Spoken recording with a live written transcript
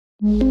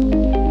Good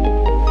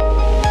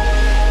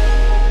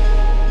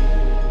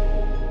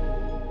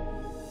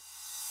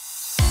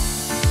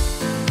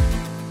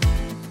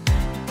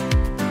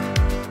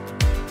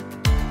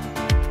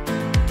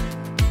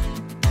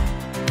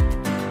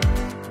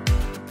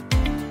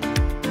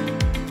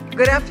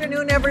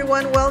afternoon,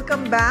 everyone.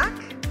 Welcome back.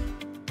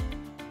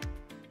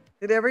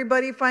 Did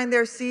everybody find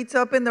their seats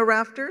up in the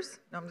rafters?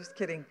 No, I'm just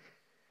kidding.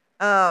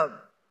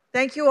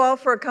 Thank you all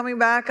for coming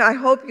back. I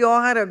hope you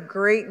all had a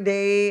great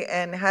day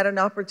and had an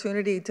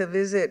opportunity to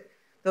visit.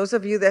 Those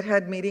of you that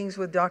had meetings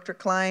with Dr.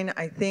 Klein,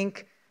 I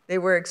think they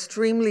were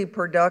extremely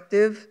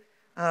productive.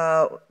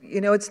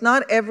 It's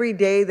not every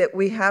day that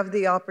we have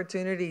the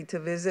opportunity to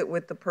visit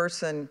with the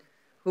person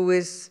who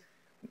is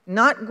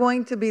not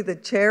going to be the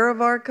chair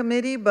of our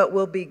committee, but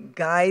will be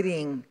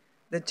guiding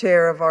the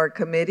chair of our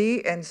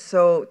committee. And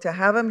so to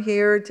have him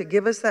here to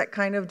give us that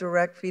kind of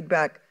direct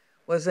feedback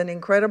was an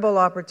incredible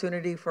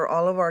opportunity for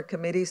all of our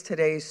committees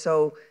today.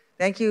 So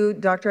thank you,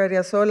 Dr.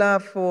 Ariasola,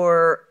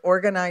 for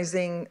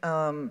organizing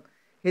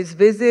his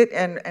visit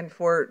and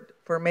for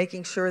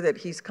making sure that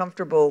he's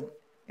comfortable,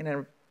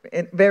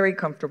 very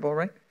comfortable,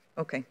 right?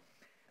 Okay.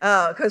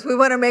 Because we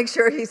want to make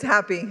sure he's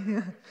happy.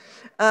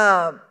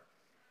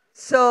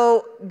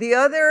 So the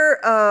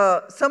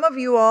other, some of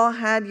you all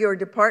had your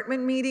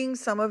department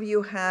meetings. Some of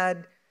you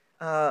had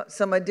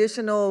some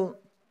additional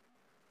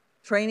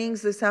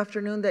trainings this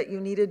afternoon that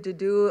you needed to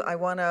do.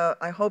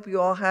 I hope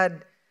you all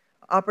had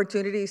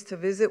opportunities to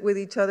visit with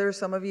each other.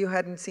 Some of you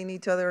hadn't seen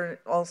each other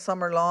all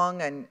summer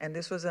long, and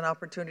this was an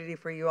opportunity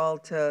for you all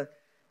to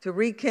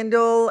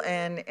rekindle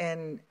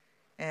and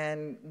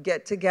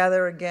get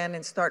together again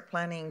and start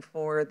planning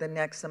for the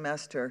next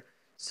semester.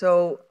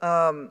 So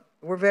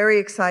we're very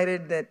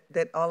excited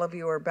that all of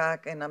you are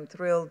back, and I'm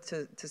thrilled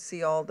to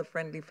see all the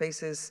friendly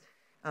faces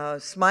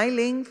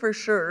smiling for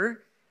sure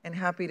and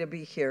happy to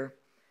be here.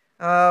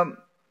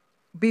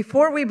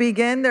 Before we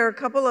begin, there are a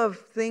couple of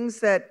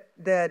things that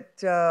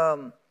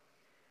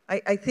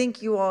I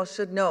think you all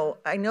should know.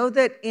 I know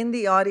that in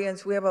the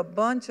audience we have a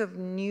bunch of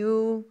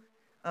new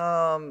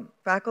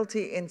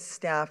faculty and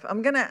staff.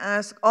 I'm going to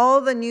ask all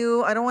the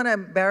new, I don't want to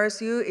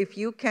embarrass you, if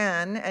you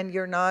can and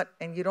you're not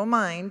and you don't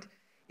mind,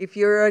 if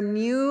you're a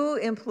new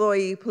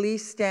employee,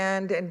 please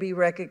stand and be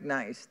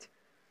recognized.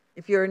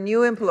 If you're a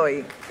new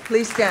employee,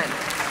 please stand.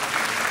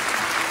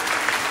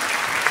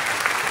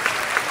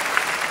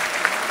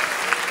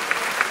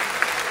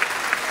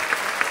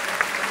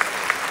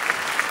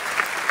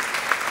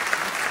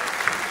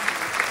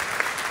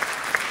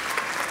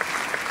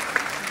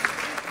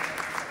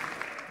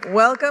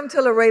 Welcome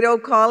to Laredo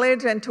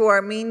College and to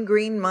our Mean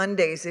Green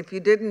Mondays. If you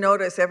didn't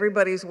notice,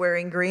 everybody's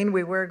wearing green.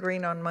 We wear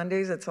green on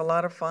Mondays. It's a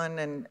lot of fun,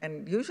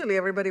 and usually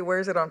everybody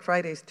wears it on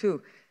Fridays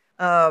too.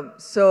 I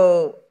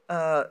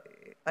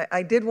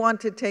did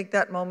want to take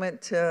that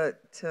moment to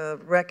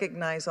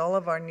recognize all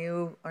of our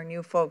new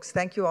folks.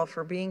 Thank you all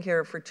for being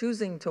here, for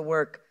choosing to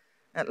work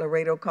at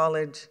Laredo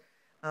College,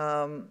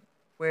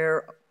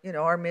 where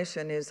our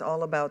mission is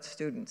all about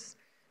students.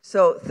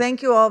 So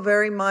thank you all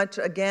very much.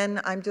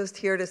 Again, I'm just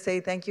here to say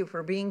thank you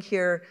for being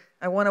here.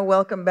 I want to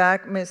welcome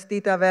back Ms.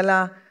 Tita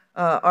Vela,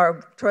 our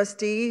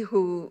trustee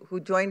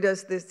who joined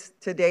us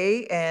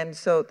today. And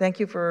so thank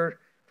you for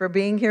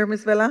being here,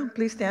 Ms. Vela.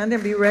 Please stand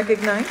and be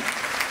recognized.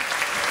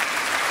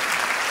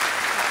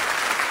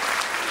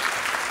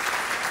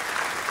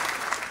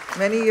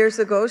 Many years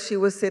ago, she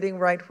was sitting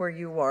right where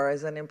you are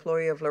as an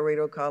employee of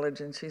Laredo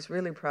College, and she's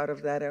really proud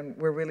of that. And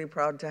we're really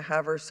proud to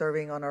have her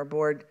serving on our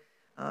board.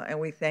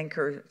 And we thank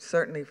her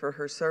certainly for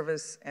her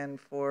service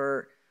and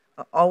for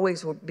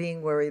always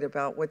being worried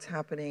about what's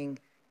happening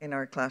in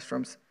our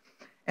classrooms.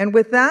 And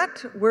with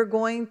that, we're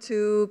going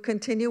to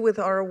continue with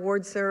our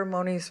award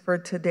ceremonies for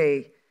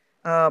today.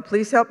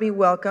 Please help me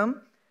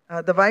welcome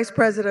the Vice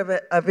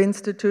President of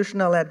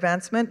Institutional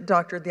Advancement,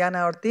 Dr.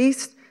 Diana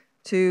Ortiz,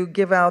 to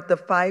give out the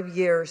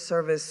 5-year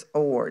service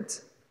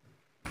awards.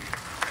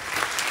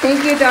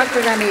 Thank you, Dr.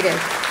 Ramirez.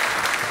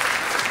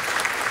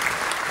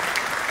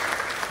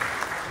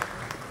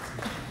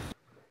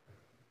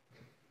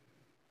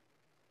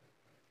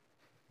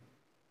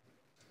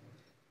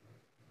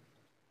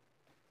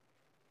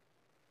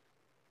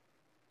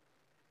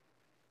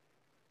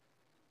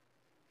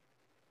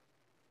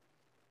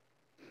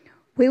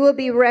 We will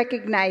be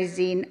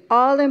recognizing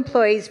all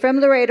employees from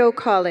Laredo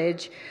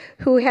College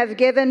who have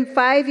given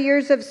 5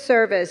 years of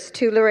service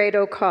to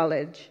Laredo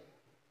College.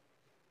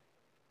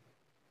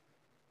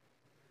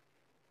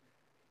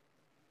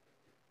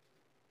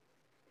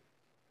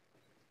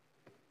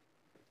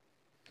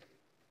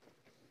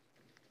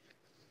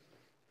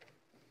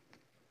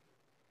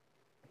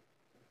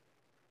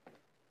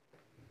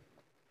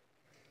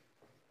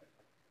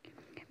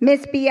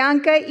 Ms.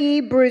 Bianca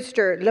E.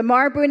 Brewster,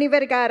 Lamar Bruni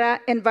Vergara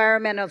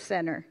Environmental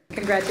Center.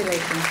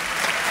 Congratulations.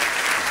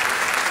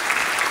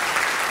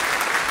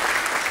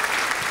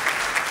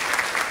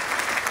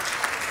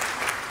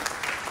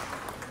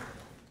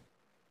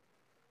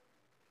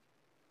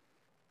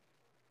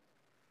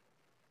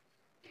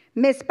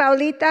 Ms.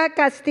 Paulita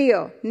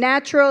Castillo,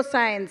 Natural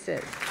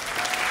Sciences.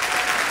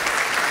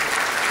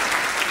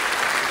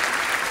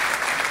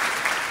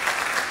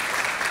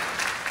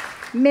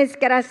 Ms.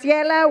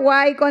 Graciela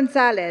Y.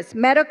 Gonzalez,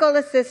 Medical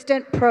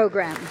Assistant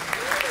Program.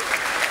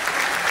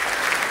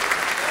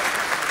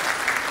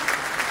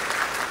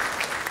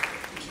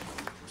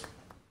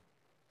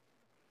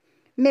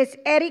 Ms.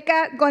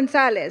 Erika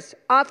Gonzalez,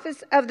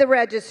 Office of the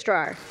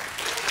Registrar.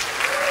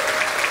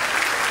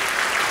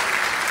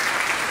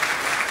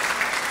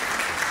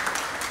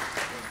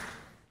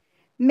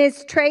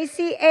 Ms.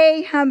 Tracy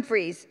A.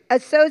 Humphreys,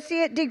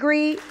 Associate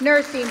Degree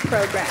Nursing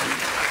Program.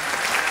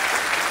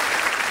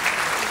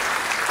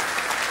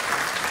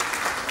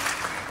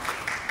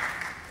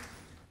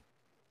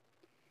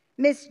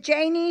 Ms.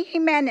 Janie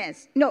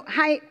Jimenez,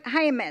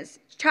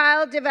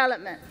 Child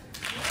Development.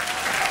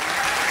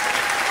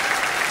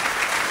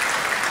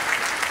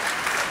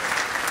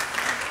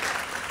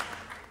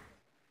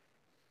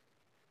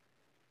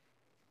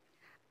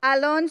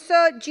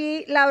 Alonso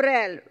G.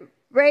 Laurel,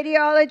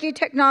 Radiology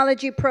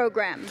Technology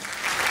Program.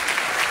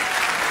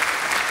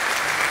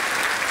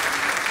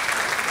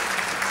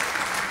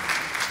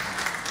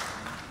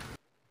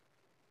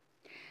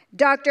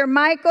 Dr.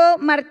 Michael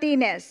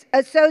Martinez,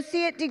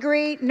 Associate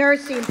Degree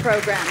Nursing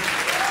Program.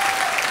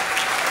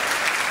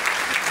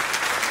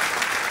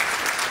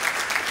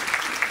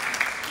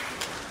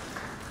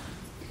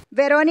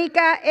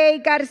 Veronica A.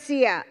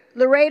 Garcia,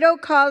 Laredo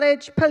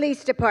College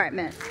Police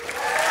Department.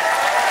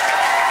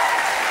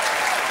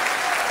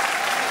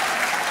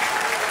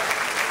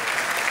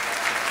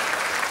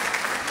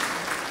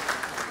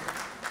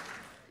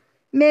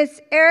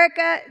 Ms.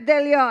 Erica De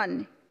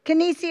Leon,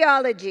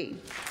 Kinesiology.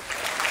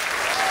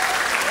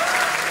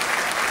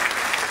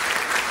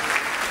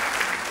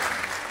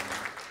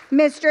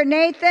 Mr.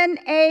 Nathan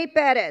A.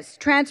 Bettis,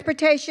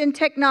 Transportation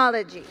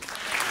Technology.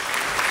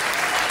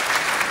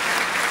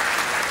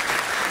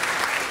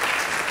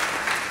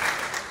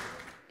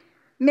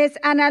 Ms.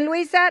 Ana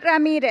Luisa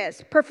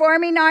Ramirez,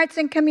 Performing Arts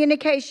and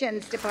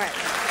Communications Department.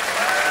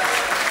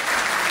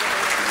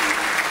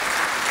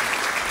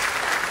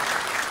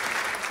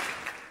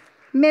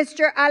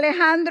 Mr.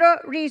 Alejandro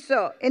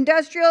Rizzo,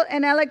 Industrial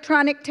and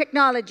Electronic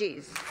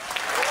Technologies.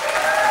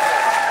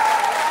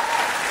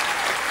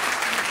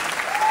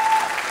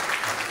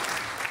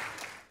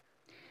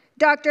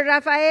 Dr.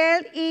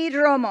 Rafael E.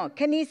 Romo,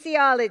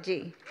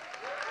 Kinesiology.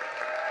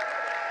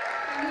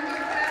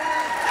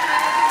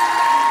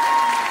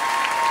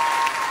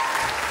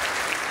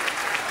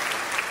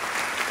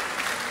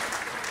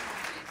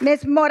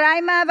 Ms.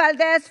 Moraima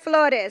Valdez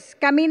Flores,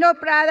 Camino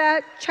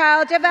Prada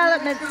Child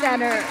Development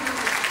Center.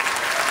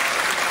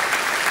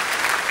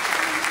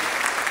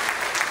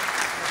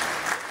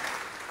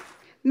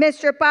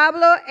 Mr.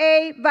 Pablo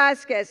A.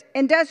 Vasquez,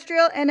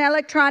 Industrial and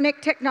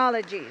Electronic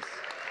Technologies.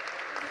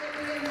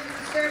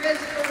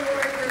 Service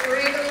Award for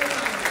Laredo.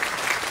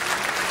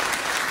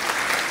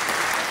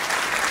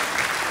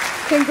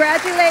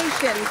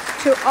 Congratulations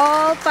to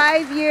all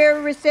 5-year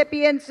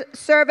recipients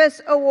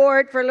Service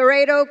Award for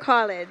Laredo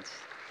College.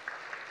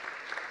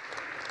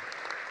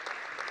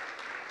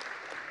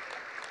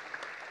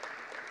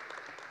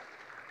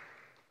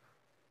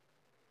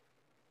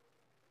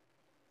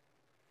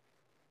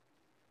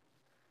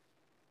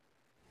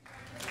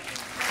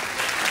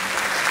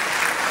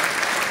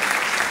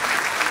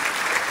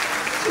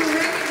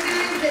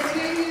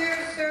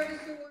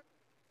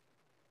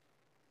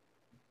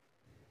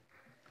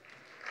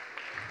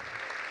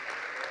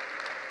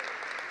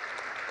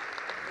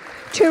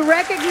 To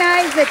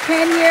recognize the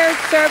 10-year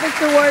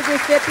Service Award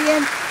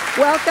recipients,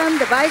 welcome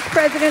the Vice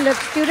President of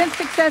Student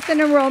Success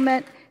and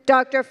Enrollment,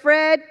 Dr.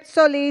 Fred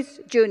Solis,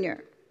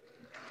 Jr.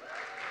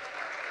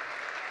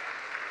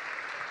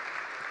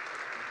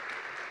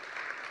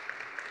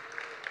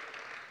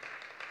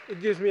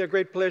 It gives me a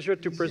great pleasure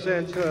to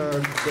present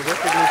the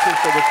recognition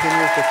for the 10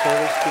 years of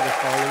service to the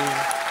following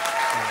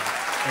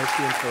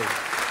NC employees.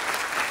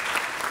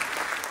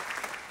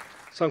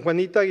 San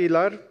Juanita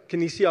Aguilar,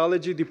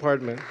 Kinesiology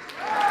Department.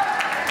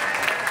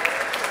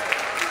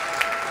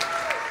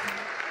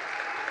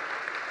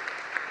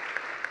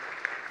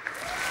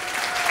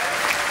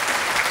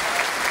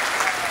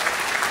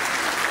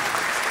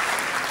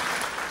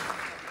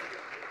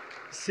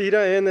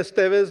 Cira N.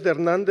 Esteves de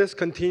Hernandez,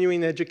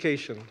 Continuing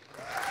Education.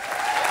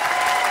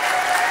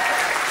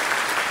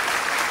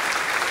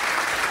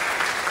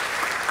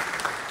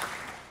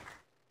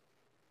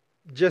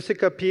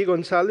 Jessica P.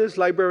 Gonzalez,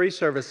 Library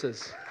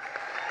Services.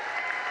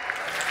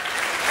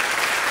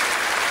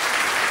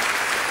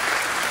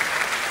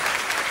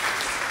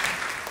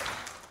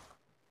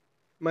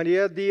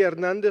 Maria D.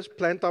 Hernandez,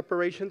 Plant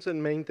Operations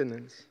and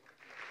Maintenance.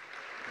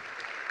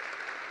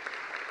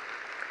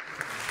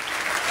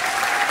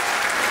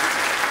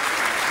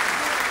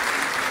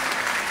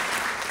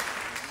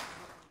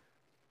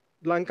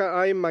 Blanca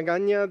I.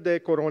 Magaña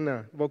de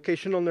Corona,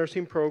 Vocational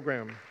Nursing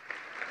Program.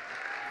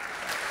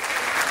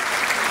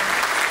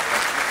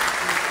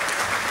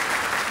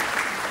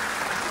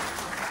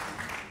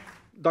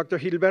 Dr.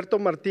 Gilberto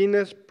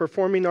Martinez,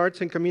 Performing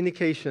Arts and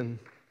Communication.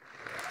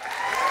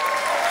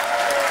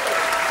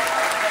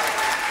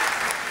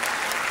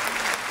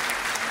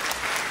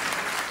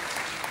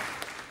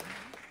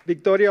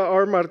 Victoria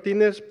R.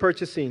 Martinez,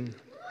 Purchasing.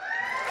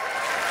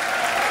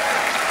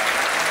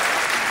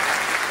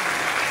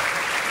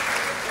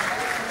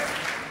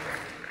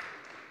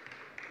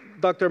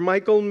 Dr.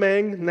 Michael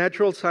Meng,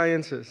 Natural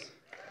Sciences.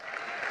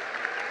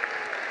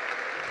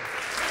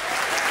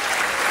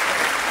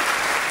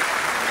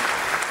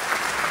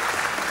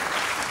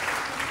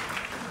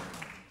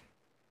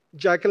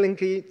 Jacqueline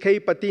K.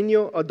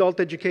 Patino, Adult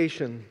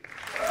Education.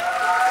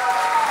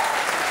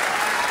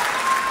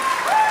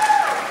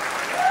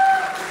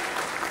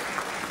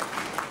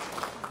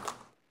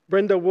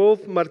 Brenda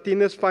Wolf,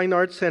 Martinez Fine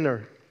Arts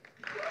Center.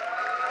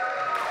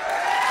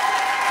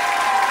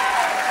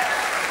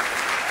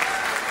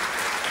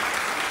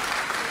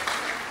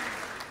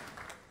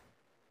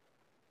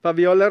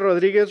 Fabiola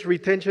Rodriguez,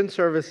 Retention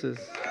Services.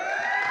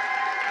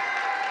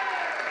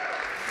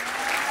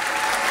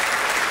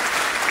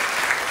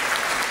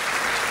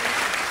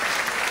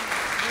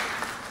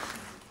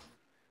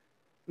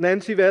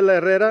 Nancy Vela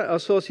Herrera,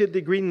 Associate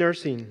Degree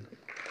Nursing.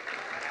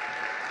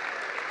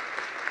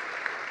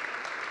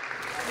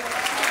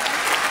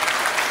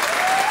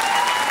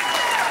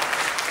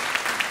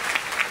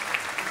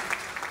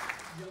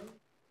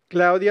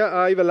 Claudia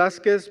I.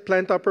 Velasquez,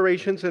 Plant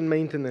Operations and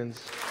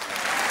Maintenance.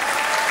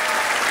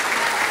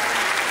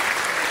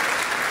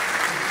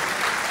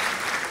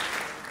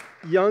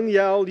 Young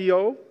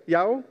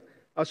Yao,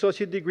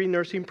 Associate Degree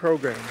Nursing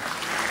Program.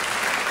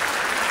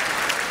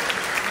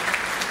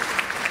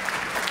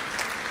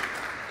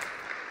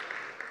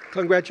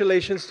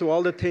 Congratulations to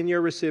all the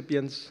 10-year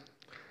recipients.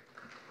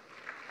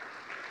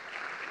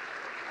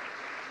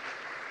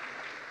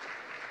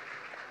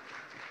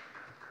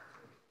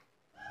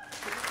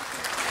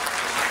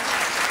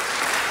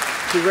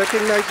 To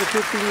recognize the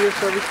 15-year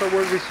Service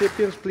Award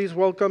recipients, please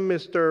welcome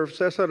Mr.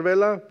 Cesar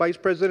Vela, Vice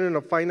President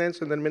of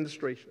Finance and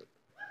Administration.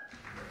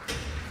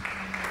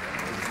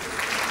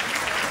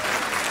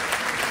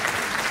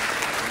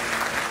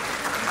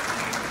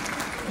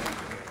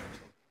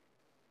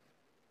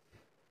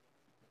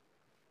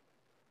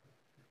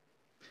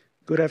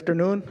 Good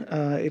afternoon.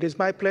 It is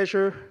my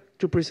pleasure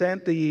to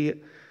present the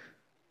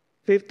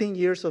 15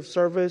 years of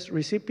service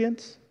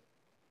recipients.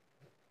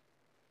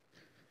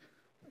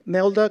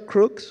 Nelda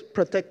Crooks,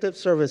 Protective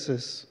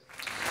Services.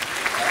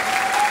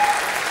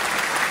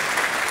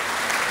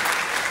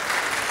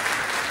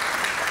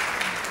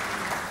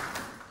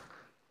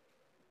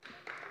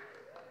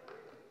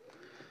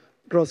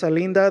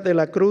 Rosalinda de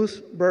la Cruz,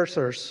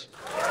 Bursars.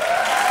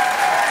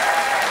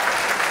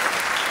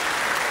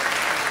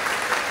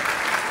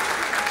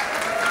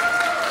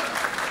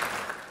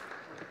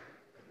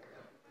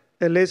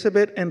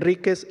 Elizabeth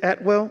Enriquez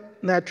Atwell,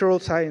 Natural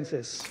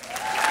Sciences.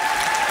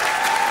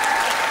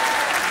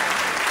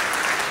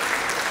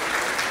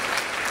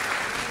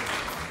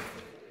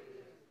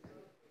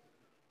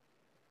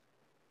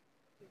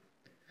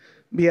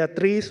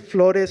 Beatriz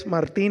Flores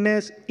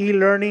Martinez,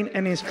 E-Learning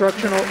and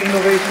Instructional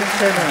Innovation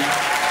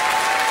Center.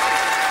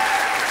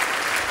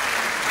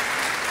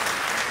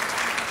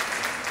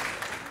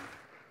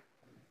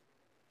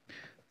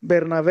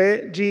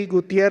 Bernabé G.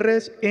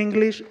 Gutierrez,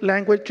 English,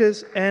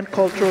 Languages, and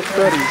Cultural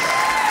Studies.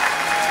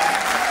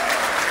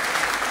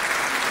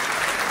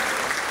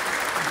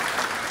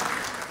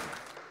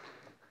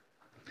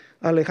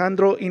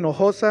 Alejandro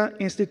Hinojosa,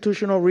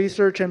 Institutional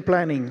Research and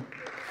Planning.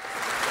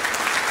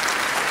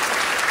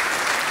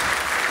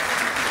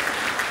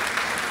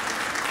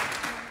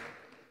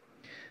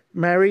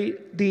 Mary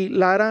D.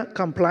 Lara,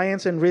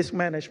 Compliance and Risk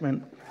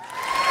Management.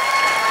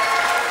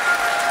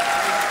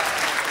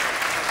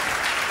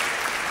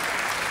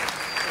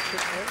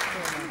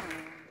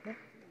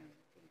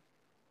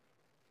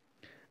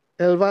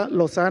 Elva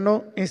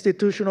Lozano,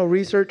 Institutional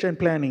Research and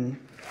Planning.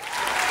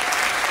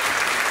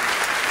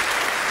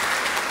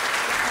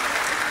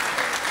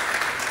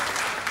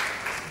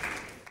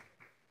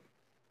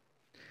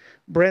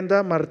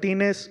 Brenda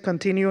Martinez,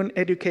 Continuing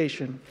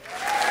Education.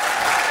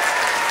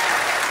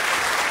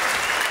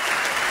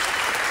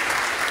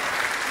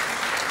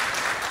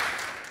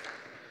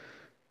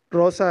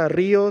 Rosa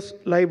Rios,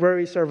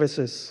 Library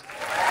Services.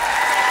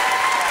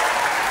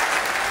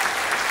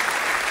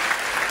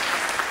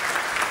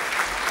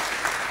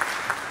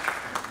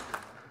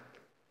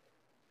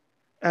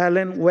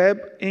 Alan Webb,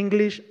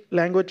 English,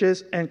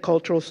 Languages, and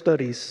Cultural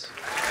Studies.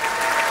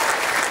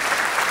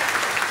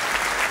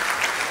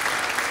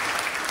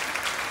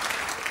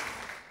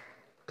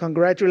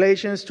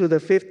 Congratulations to the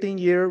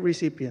 15-year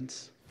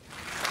recipients.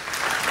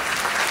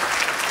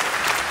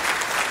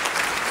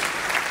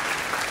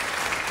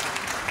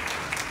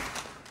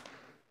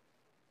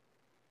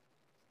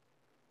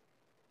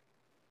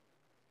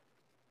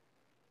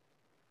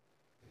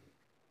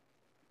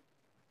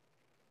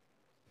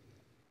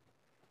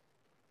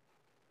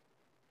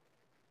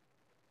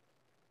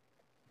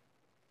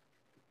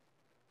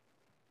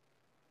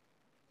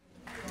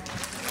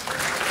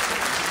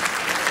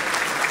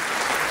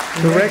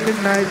 To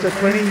recognize the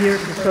 20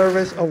 Years of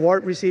Service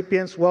Award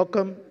recipients,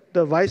 welcome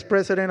the Vice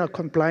President of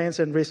Compliance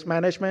and Risk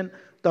Management,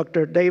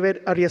 Dr.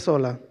 David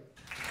Ariezola.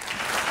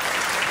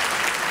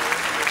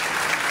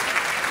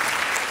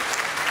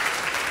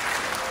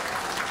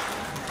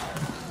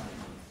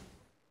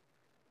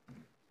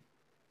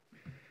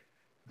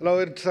 Hello,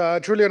 it's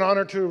truly an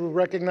honor to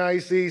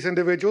recognize these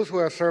individuals who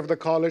have served the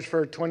college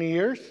for 20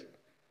 years.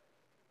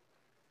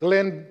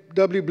 Glenn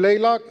W.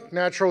 Blaylock,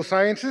 Natural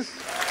Sciences.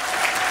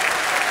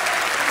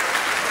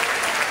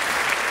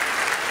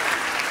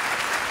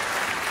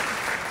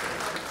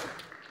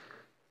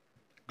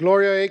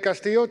 Gloria A.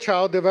 Castillo,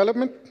 Child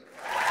Development.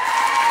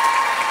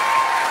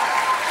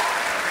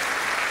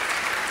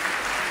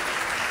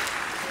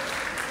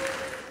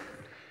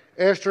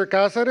 Esther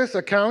Cáceres,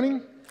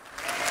 Accounting.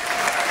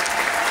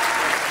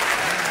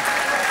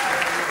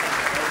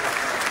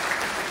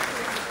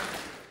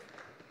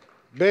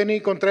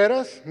 Benny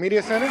Contreras,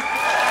 Media Center.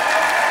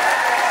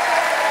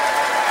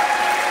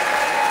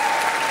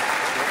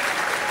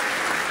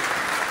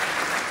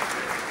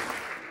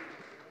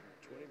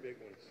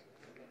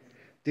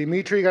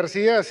 Dimitri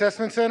Garcia,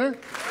 Assessment Center.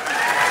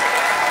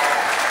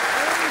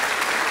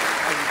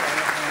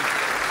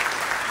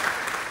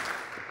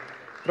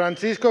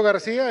 Francisco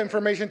Garcia,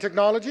 Information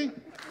Technology.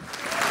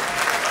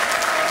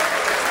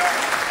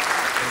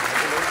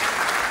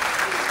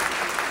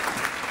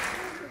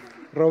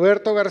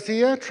 Roberto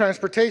Garcia,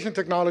 Transportation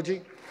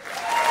Technology.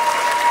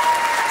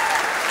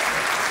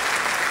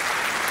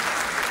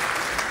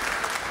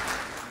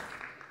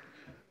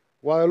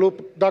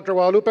 Dr.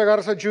 Guadalupe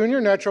Garza Jr.,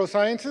 Natural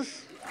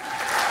Sciences.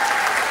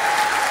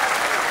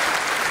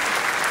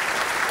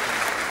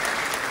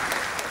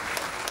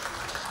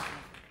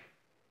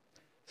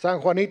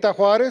 San Juanita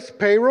Juarez,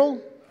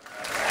 Payroll.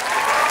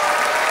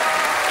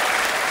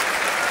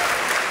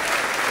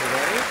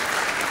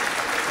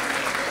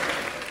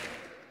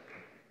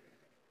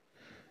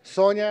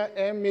 Sonia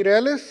M.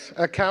 Mireles,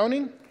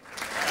 Accounting.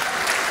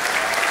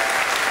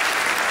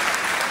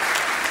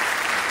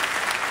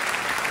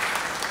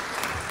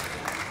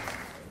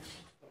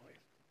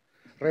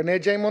 Rene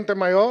J.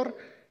 Montemayor,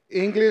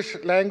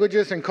 English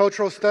Languages and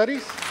Cultural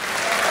Studies.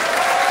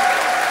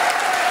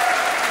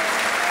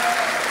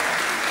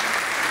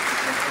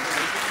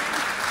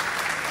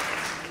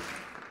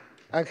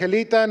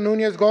 Angelita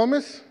Núñez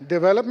Gómez,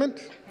 Development.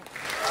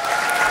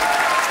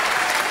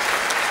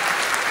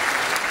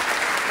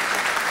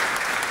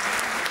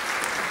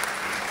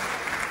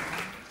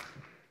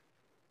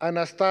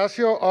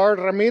 Anastasio R.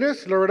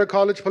 Ramirez, Laredo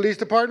College Police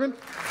Department.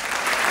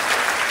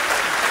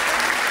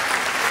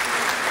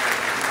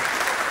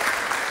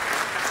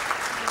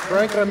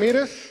 Frank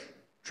Ramirez,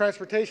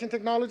 Transportation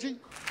Technology.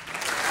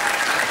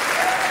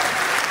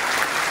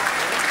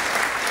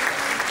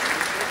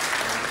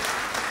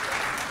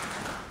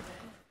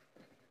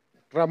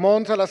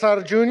 Ramon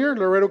Salazar Jr.,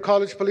 Laredo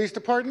College Police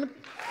Department.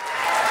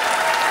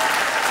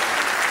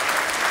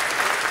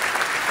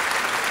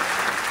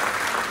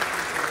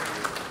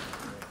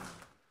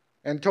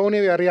 And Tony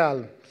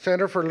Villarreal,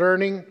 Center for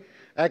Learning,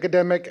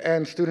 Academic,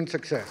 and Student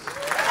Success.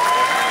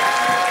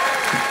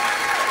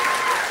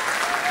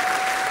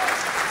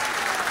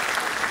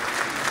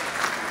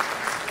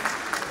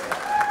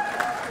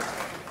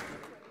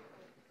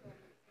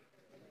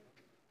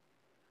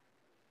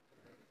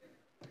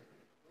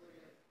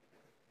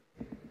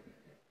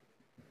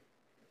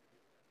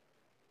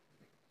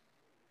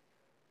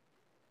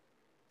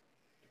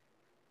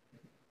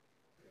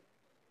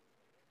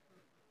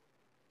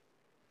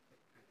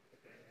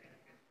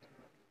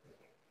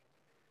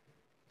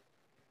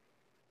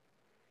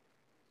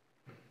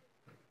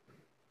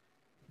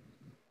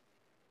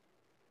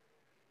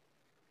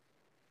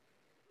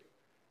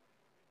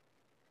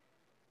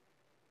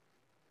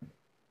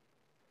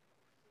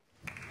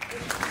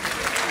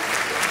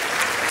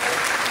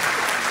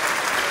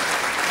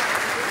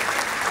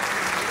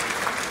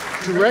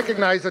 To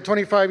recognize the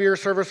 25-year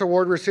Service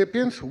Award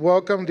recipients,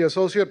 welcome the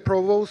Associate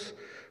Provost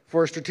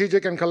for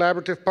Strategic and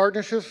Collaborative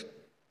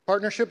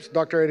Partnerships,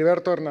 Dr.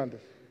 Heriberto Hernandez.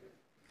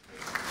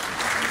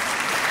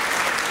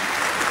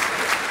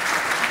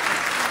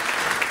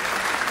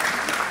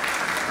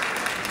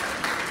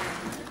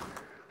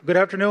 Good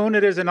afternoon.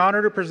 It is an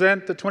honor to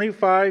present the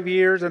 25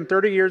 years and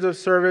 30 years of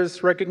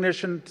service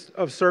recognition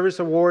of service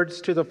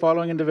awards to the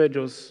following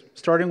individuals.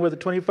 Starting with the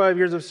 25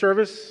 years of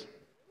service.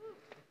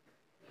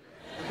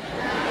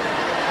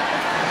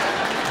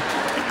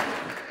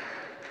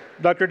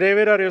 Dr.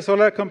 David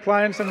Ariosola,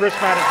 Compliance and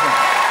Risk Management.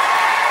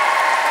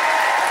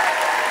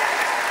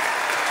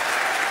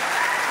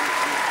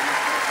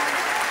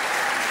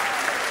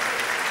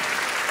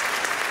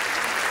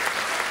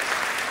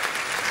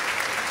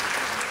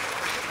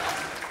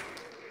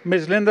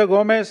 Ms. Linda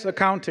Gomez,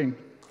 Accounting.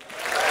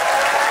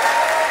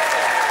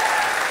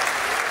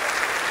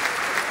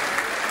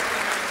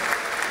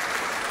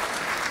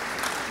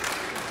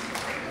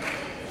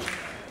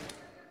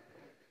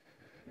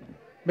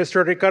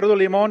 Mr. Ricardo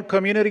Limon,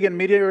 Community and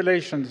Media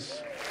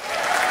Relations.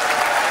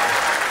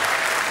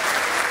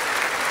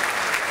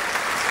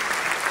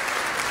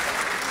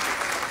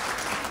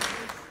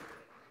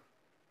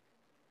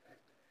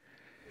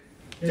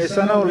 Ms.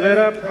 Ana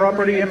Olvera,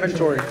 Property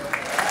Inventory.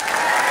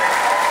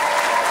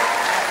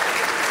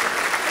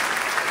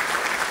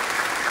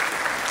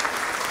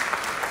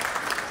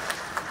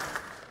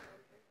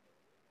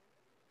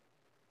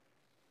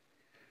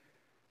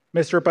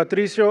 Mr.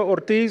 Patricio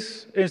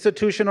Ortiz,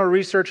 Institutional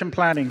Research and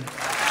Planning.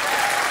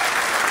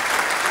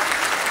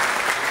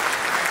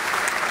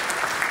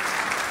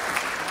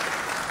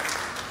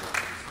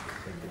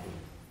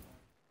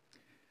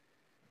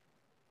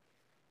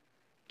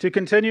 To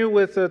continue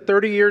with the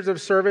 30 Years of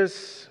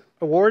Service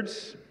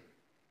Awards,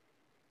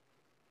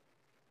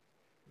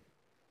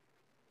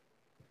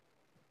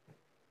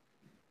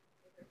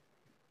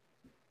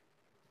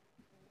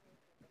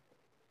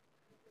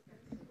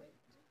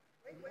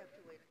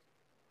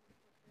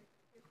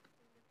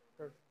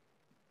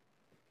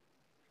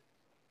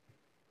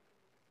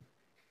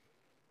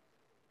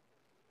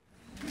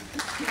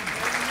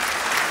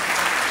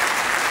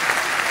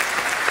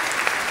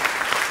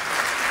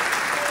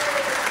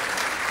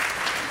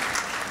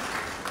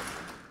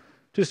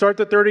 to start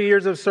the 30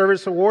 Years of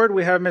Service Award,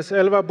 we have Ms.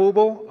 Elva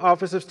Bubo,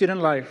 Office of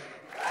Student Life.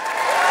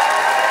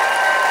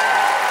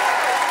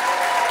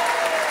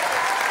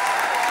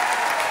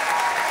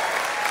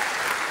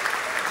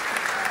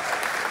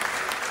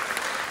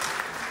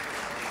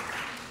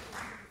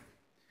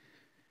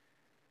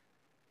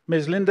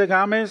 Ms. Linda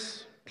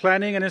Gomez,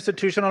 Planning and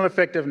Institutional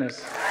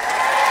Effectiveness.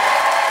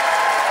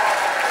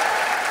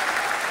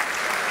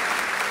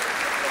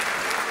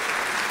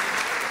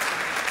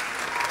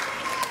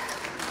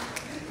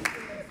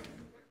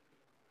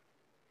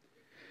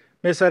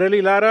 Ms.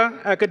 Arely Lara,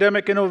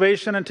 Academic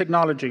Innovation and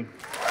Technology.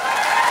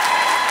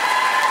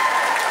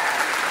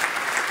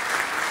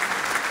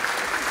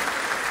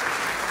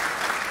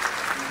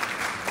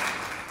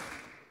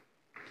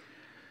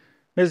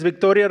 Ms.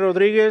 Victoria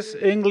Rodriguez,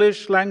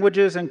 English,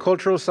 Languages, and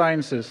Cultural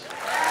Sciences.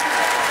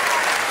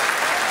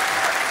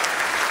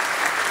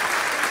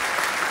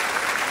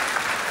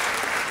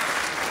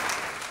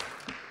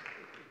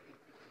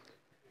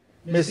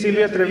 Ms.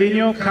 Silvia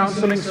Trevino,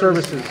 Counseling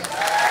Services.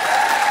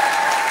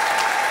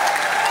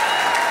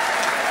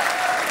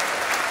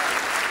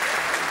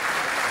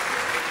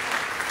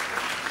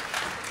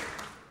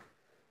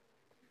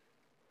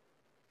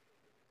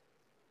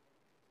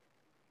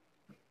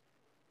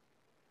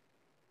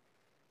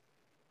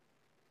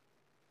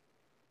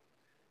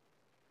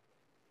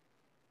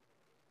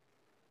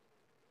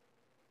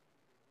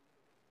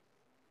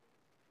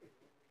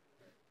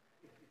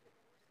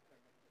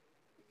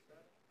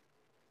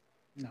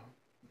 No.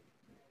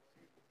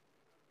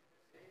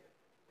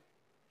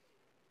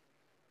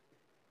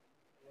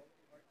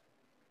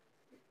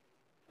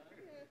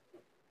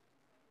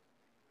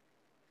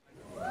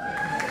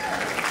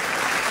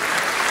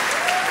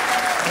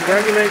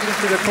 Congratulations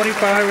to the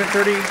 25 and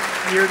 30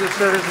 years of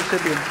service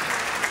recipients.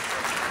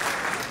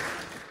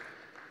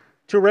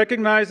 To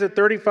recognize the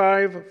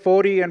 35,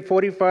 40, and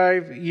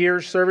 45 year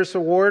service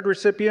award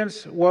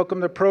recipients, welcome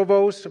the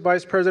Provost,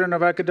 Vice President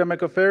of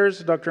Academic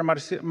Affairs, Dr.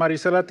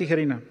 Marisela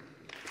Tijerina.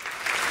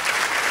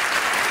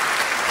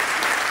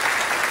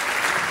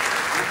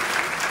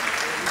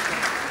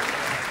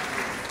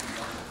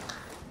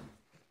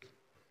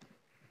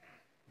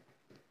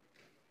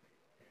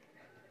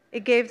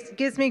 It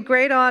gives me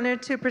great honor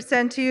to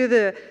present to you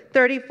the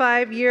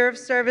 35 Year of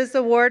Service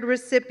Award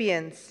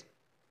recipients.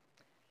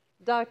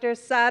 Dr.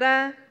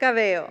 Sara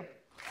Cabello.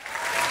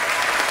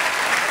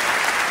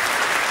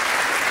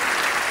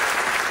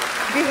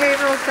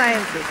 Behavioral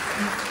Sciences.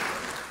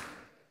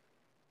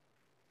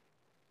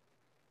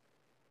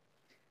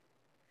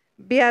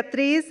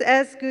 Beatriz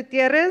S.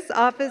 Gutierrez,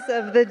 Office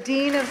of the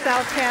Dean of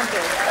South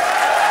Campus.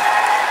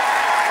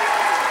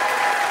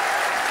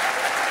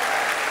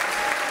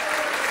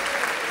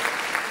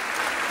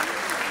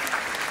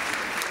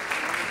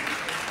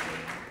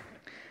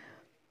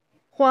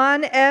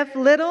 Juan F.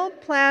 Little,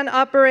 Plan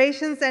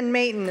Operations and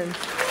Maintenance.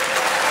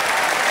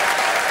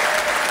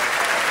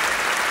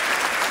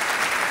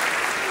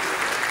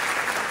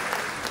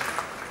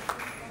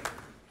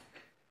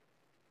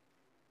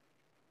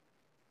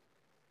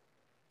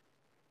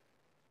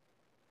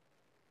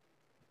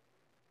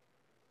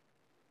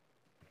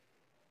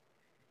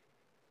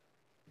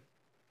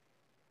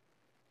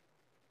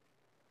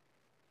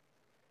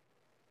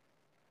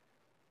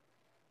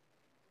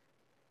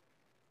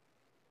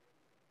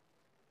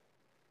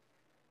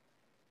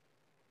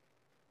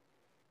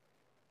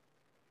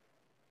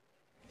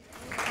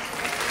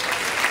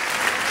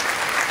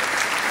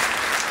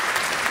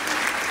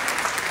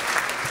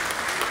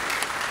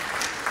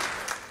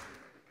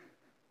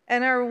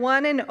 And our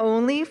one and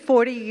only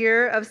 40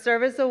 Year of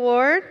Service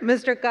Award,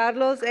 Mr.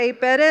 Carlos A.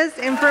 Perez,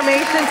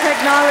 Information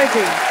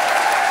Technology.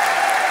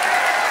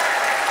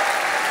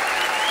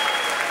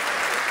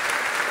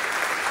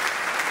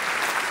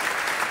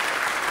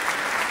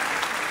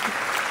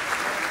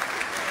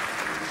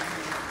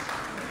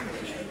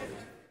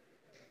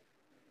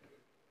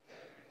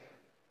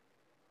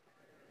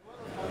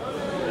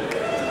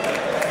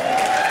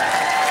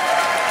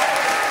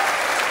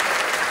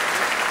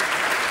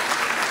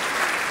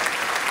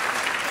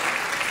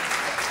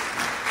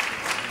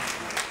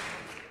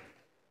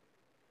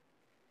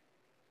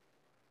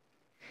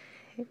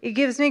 It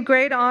gives me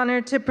great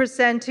honor to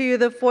present to you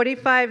the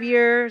 45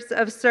 Years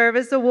of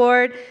Service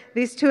Award.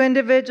 These two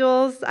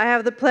individuals I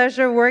have the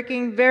pleasure of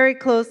working very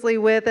closely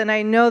with, and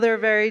I know they're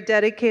very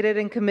dedicated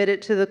and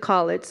committed to the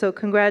college. So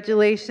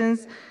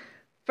congratulations.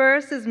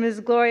 First is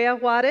Ms. Gloria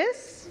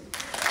Juarez,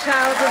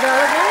 Child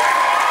Development.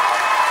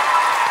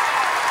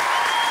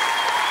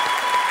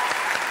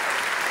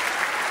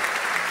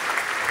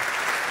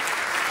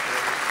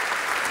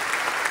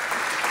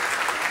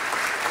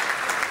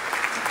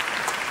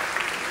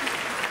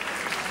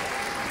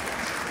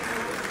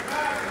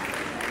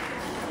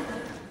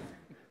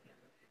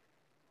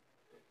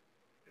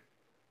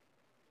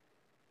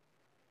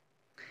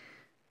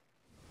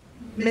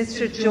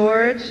 Mr.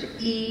 George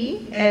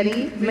E.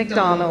 Eddie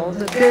McDonald,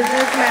 the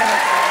business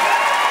manager.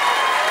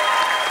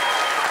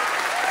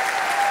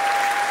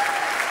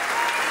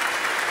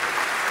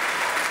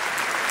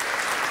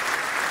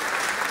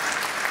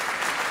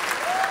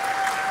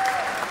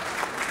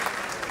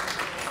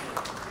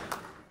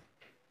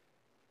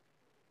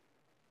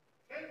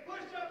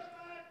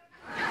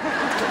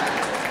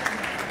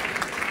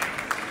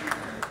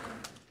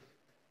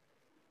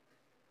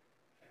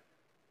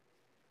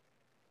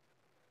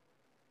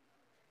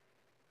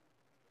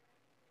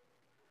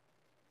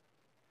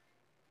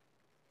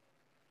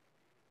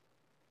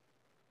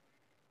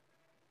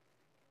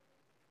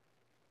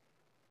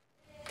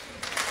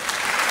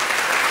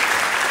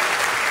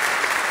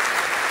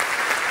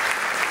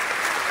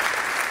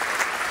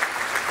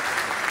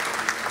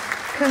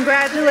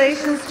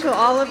 Congratulations to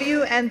all of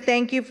you, and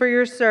thank you for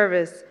your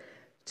service.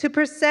 To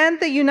present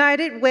the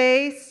United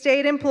Way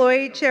State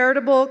Employee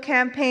Charitable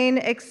Campaign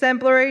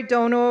Exemplary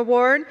Donor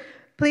Award,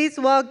 please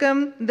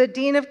welcome the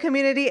Dean of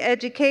Community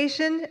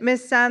Education,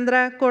 Ms.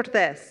 Sandra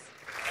Cortez.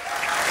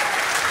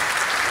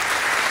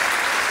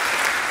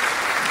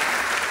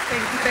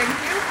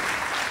 Thank you.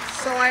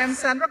 So I am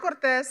Sandra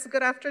Cortez.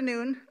 Good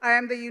afternoon. I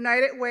am the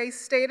United Way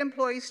State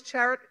Employees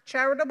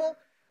Charitable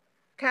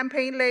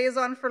Campaign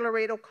Liaison for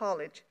Laredo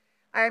College.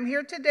 I am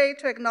here today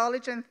to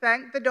acknowledge and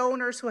thank the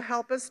donors who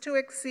help us to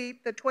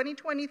exceed the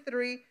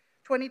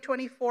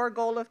 2023-2024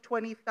 goal of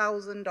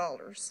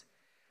 $20,000.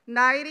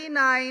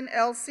 99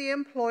 LC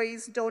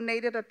employees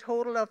donated a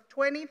total of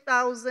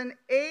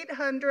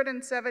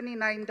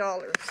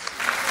 $20,879.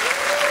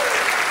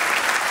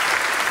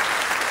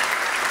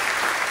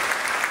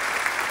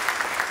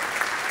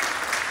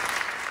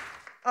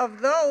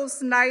 Of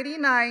those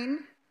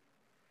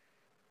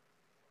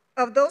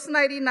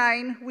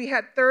 99, we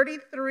had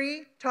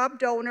 33 top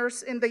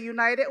donors in the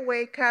United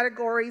Way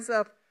categories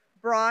of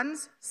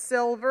bronze,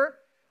 silver,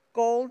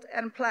 gold,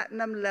 and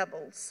platinum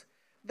levels.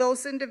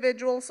 Those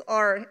individuals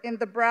are in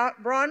the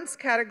bronze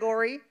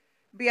category: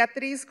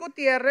 Beatriz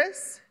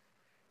Gutierrez,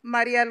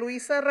 Maria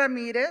Luisa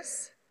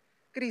Ramirez,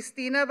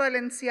 Cristina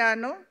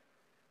Valenciano,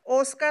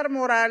 Oscar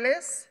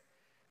Morales,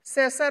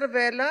 Cesar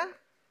Vela,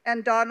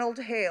 and Donald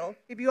Hale.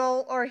 If you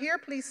all are here,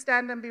 please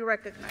stand and be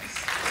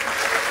recognized.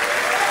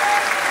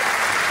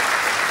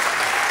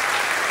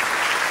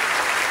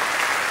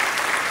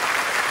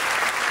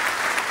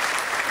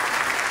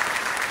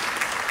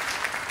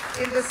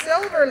 In the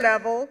silver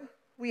level,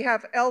 we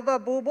have Elva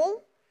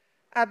Bubel,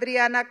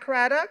 Adriana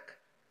Craddock,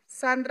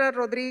 Sandra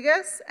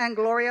Rodriguez, and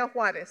Gloria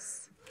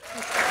Juarez.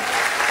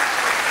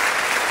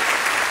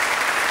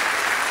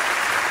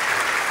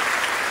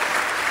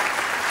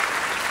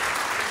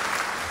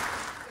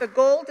 The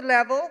gold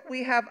level,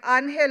 we have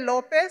Angel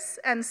Lopez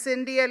and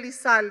Cindy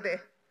Elizalde.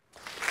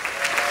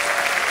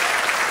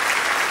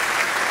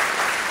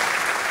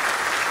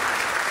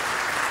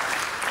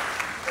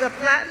 The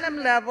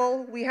platinum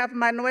level, we have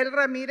Manuel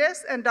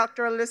Ramirez and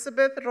Dr.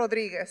 Elizabeth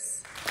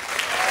Rodriguez.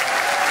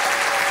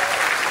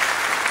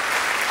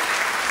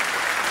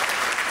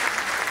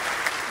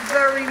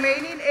 The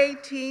remaining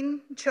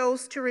 18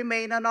 chose to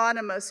remain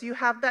anonymous. You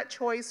have that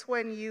choice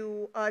when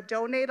you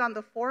donate on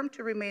the form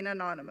to remain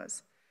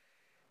anonymous.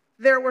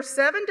 There were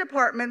 7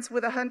 departments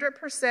with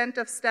 100%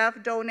 of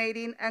staff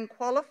donating and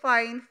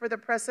qualifying for the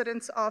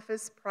President's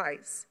Office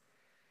Prize.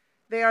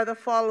 They are the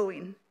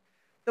following: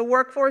 the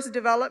Workforce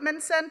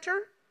Development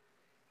Center,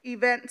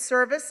 Event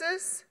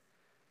Services,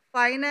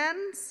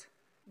 Finance,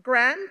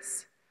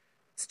 Grants,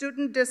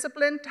 Student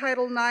Discipline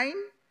Title IX,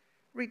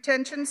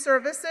 Retention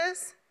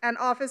Services, and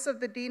Office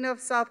of the Dean of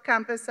South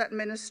Campus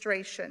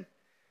Administration.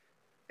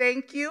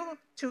 Thank you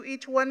to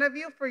each one of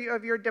you for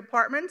your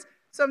departments.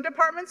 Some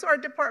departments are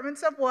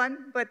departments of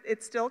one, but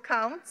it still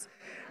counts.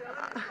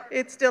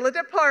 It's still a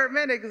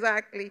department,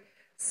 exactly.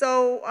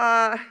 So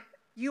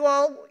you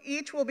all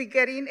each will be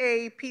getting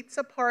a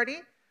pizza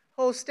party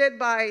hosted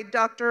by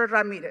Dr.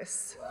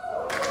 Ramirez.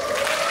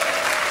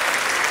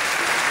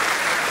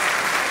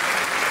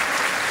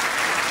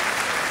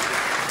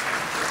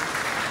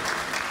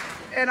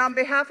 And on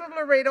behalf of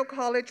Laredo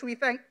College, we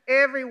thank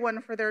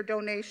everyone for their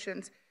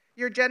donations.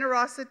 Your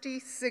generosity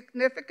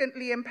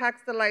significantly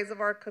impacts the lives of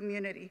our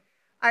community.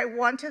 I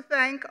want to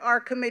thank our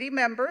committee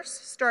members,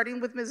 starting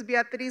with Ms.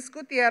 Beatriz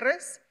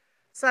Gutierrez,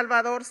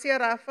 Salvador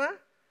Ciarafa,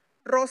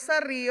 Rosa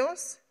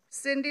Rios,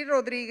 Cindy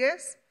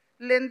Rodriguez,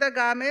 Linda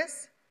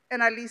Gomez,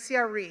 and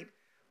Alicia Reed.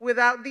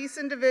 Without these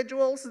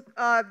individuals,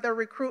 the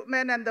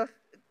recruitment and the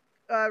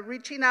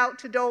reaching out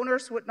to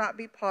donors would not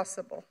be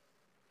possible.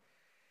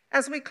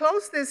 As we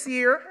close this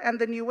year and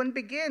the new one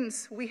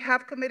begins, we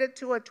have committed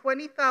to a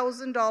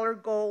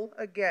 $20,000 goal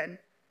again.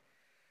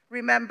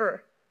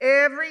 Remember,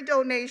 every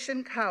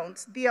donation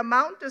counts. The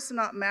amount does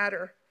not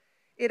matter.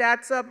 It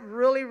adds up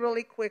really,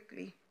 really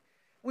quickly.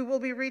 We will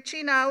be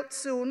reaching out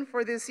soon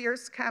for this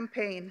year's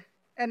campaign.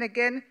 And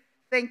again,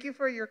 thank you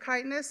for your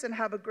kindness and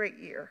have a great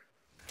year.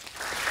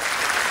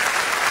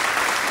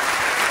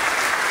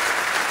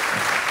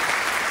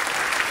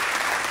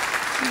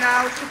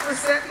 Now, to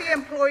present the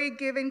Employee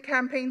Giving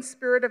Campaign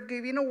Spirit of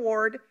Giving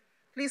Award,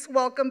 please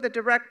welcome the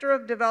Director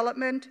of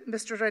Development,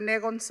 Mr. Rene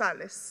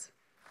Gonzalez.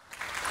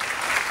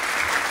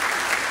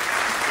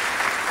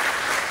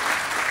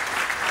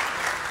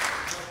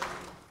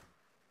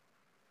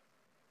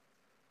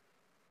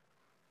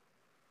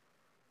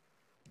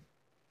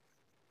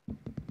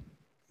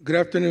 Good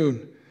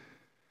afternoon.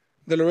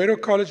 The Laredo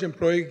College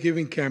Employee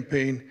Giving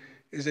Campaign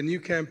is a new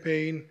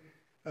campaign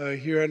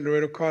here at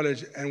Laredo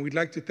College, and we'd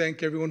like to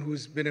thank everyone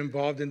who's been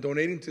involved in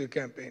donating to the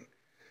campaign.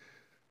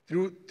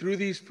 Through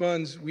these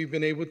funds, we've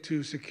been able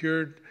to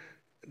secure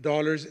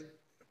dollars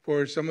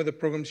for some of the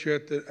programs here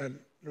at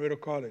Laredo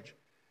College.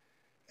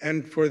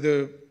 And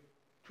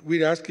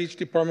we'd ask each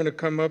department to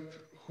come up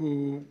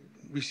who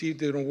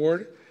received an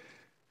award.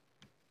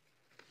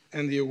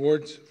 And the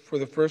awards for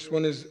the first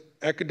one is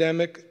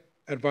Academic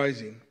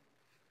Advising.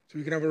 So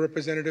we can have a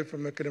representative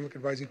from Academic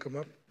Advising come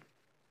up.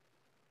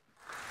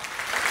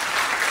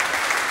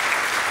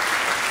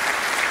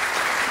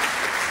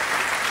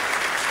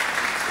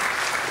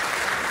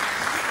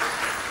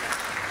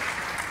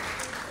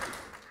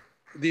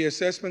 The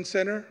Assessment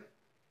Center.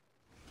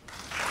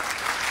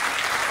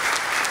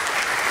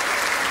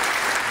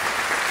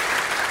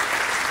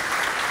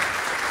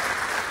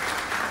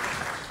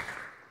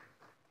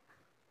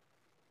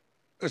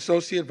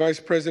 Associate Vice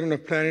President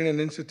of Planning and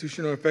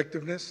Institutional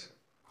Effectiveness.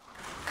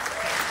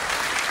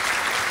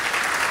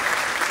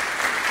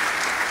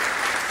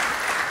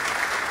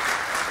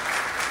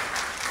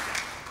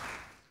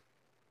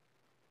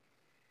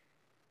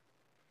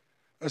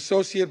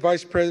 Associate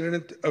Vice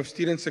President of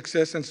Student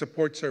Success and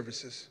Support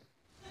Services.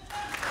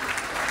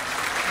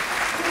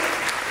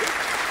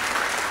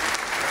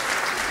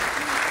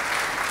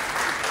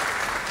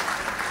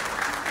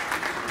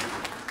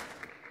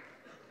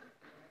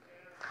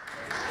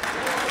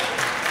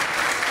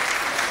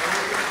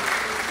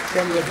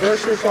 From the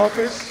Bursar's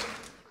Office,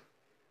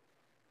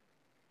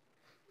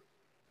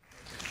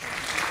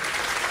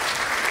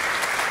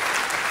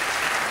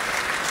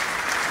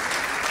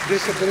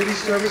 Disability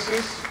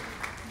Services,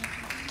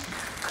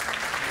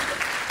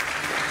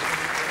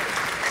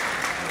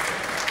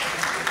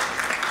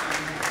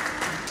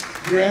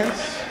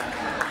 Grants,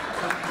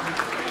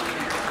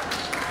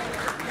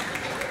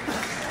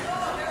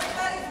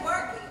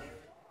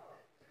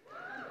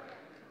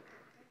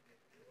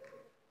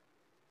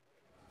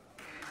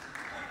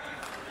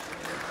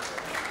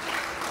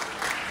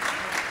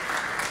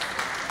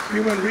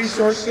 Human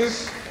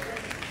Resources.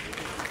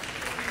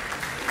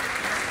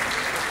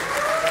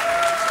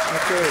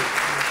 Okay.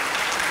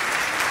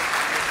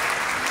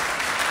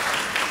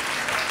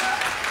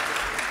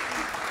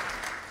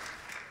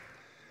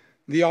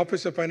 The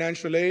Office of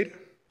Financial Aid.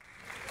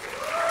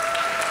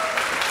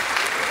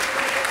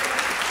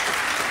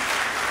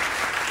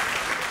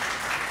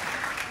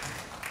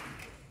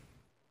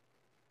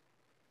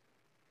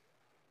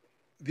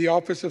 The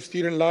Office of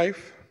Student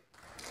Life.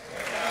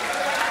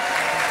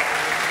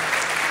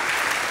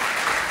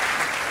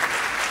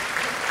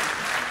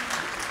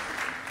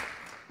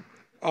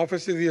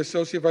 Office of the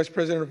Associate Vice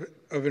President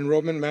of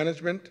Enrollment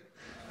Management.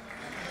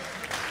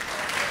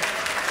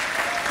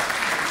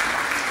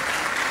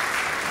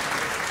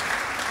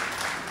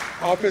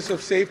 Office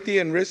of Safety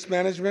and Risk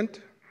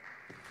Management.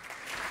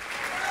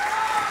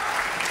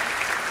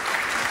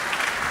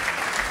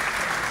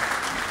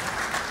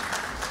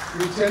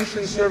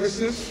 Retention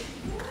Services.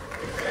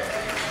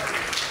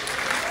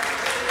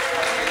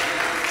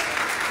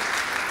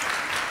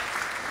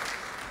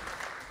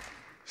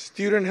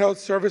 Student Health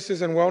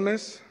Services and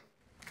Wellness.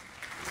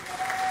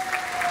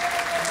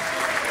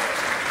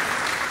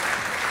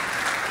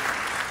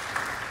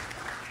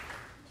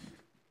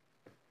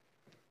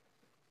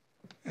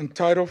 And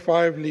Title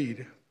V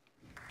Lead.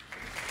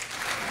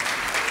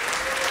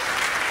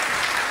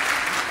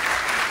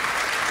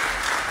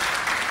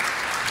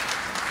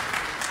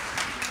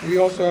 We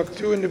also have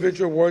 2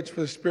 individual awards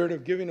for the Spirit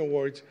of Giving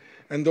Awards,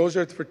 and those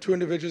are for 2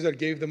 individuals that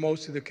gave the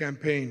most to the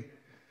campaign.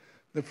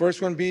 The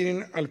first one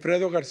being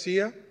Alfredo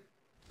Garcia.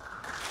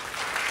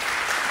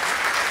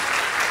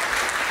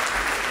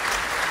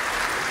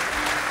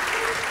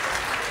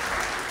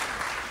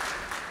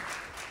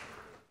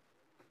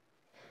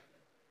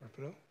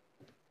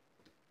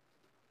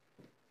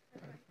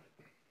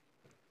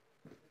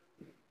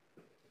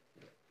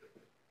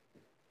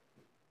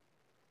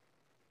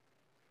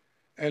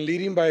 And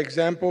leading by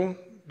example,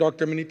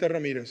 Dr. Minita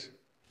Ramirez.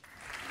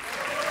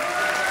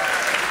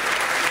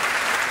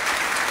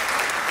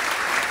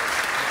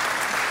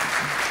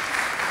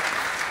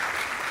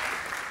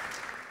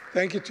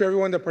 Thank you to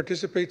everyone that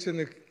participates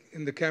in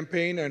the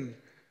campaign, and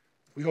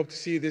we hope to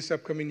see you this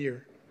upcoming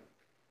year.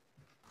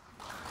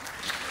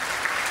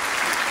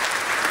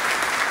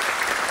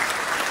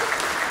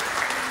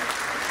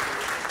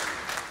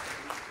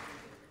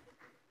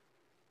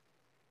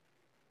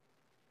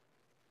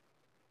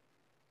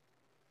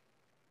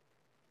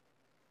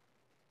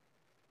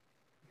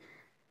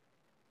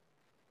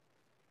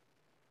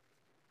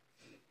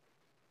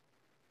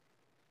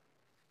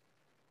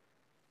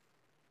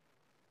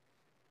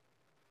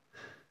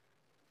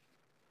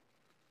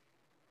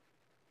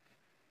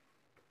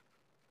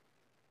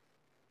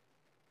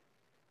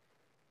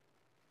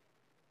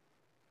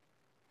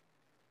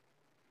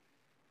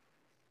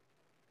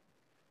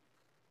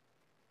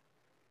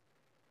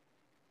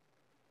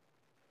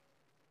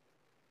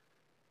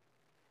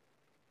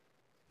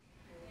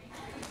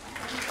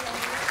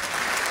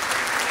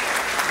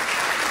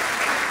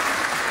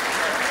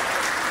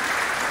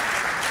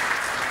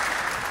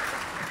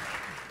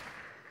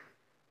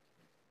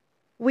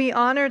 We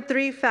honor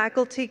 3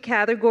 faculty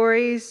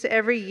categories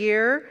every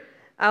year.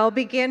 I'll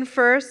begin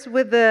first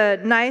with the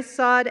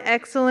NYSOD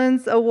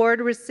Excellence Award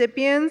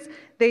recipients.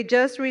 They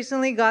just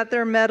recently got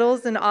their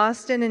medals in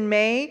Austin in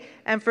May.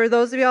 And for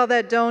those of y'all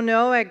that don't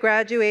know, at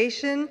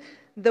graduation,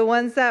 the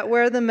ones that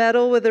wear the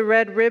medal with the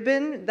red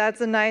ribbon,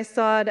 that's a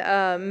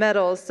NYSOD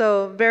medal.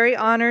 So very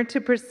honored to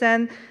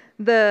present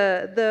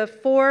the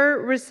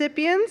 4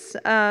 recipients.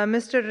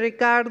 Mr.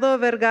 Ricardo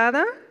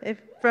Vergada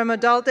from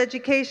Adult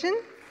Education.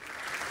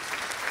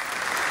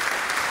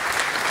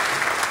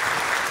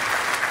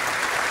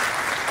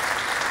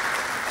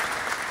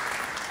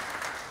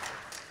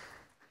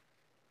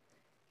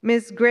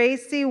 Ms.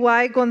 Gracie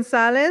Y.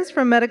 Gonzalez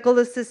from Medical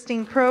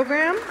Assisting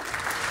Program.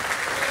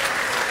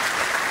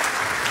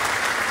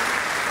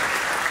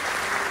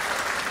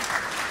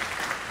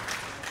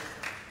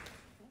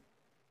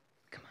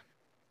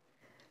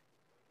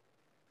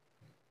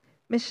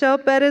 Michelle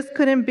Perez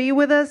couldn't be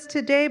with us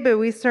today, but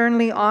we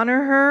certainly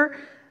honor her.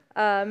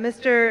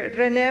 Mr.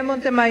 Rene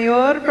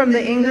Montemayor from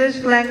the English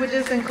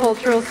Languages and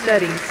Cultural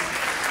Studies.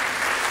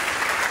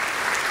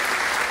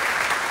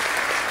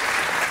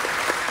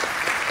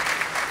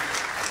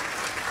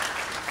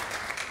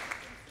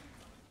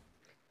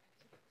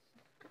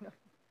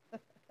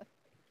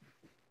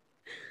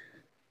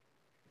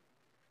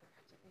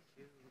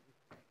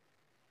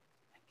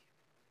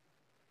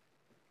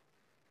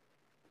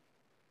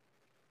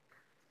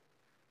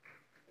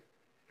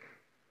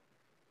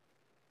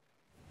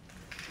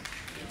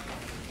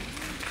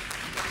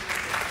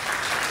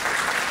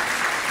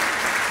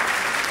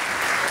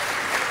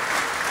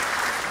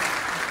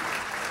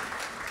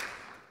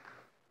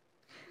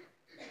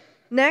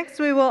 Next,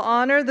 we will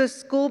honor the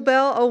School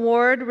Bell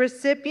Award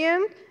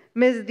recipient,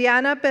 Ms.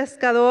 Diana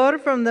Pescador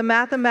from the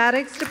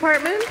Mathematics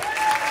Department.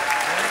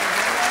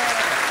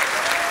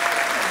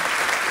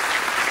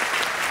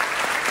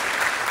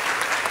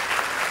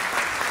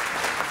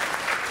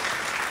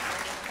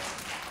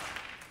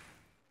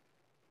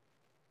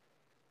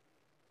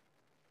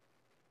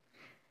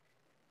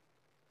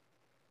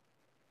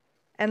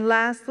 And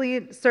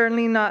lastly,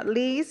 certainly not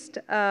least,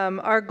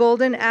 our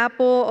Golden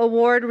Apple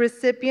Award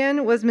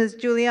recipient was Ms.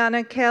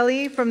 Juliana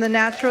Kelly from the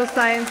Natural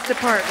Science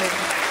Department.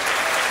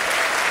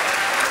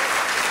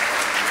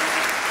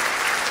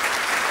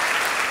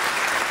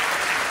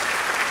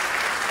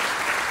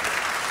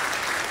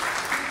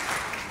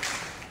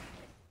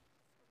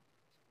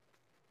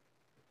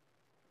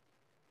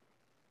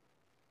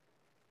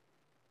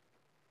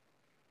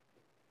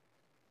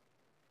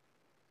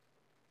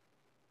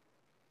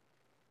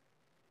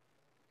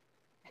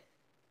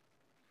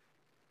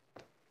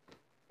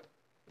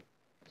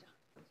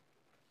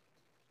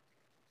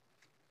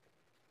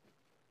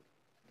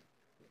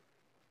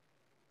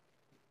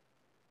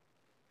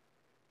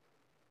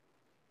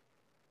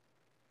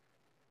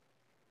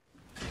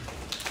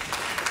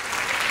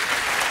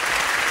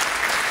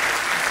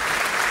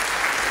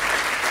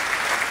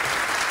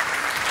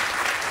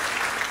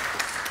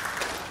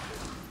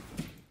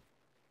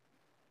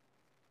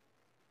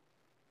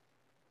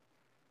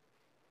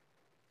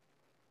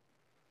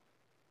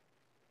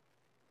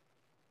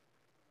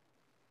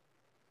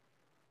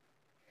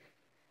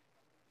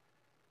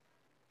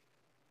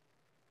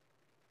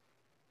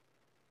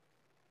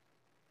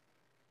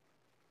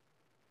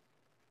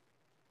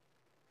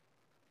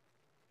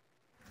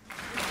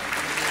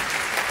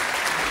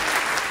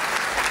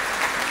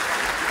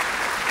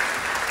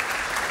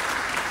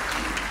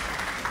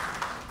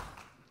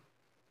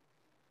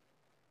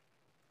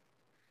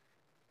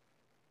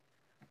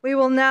 We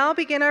will now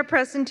begin our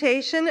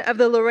presentation of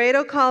the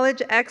Laredo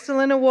College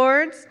Excellence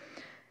Awards.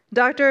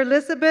 Dr.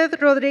 Elizabeth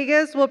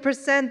Rodriguez will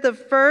present the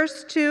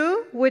first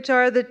 2, which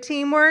are the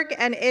Teamwork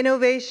and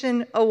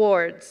Innovation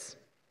Awards.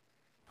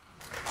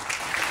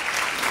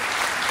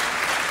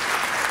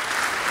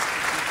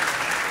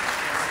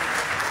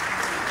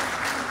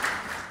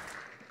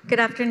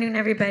 Good afternoon,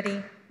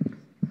 everybody.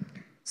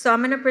 So I'm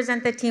going to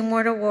present the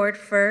Teamwork Award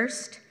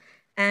first.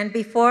 And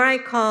before I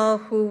call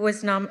who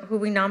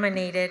we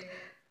nominated,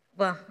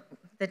 well,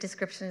 the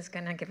description is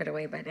going to give it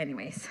away, but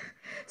anyways.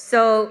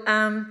 So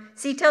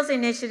CTEL's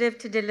initiative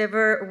to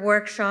deliver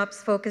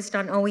workshops focused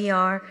on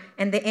OER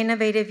and the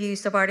innovative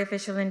use of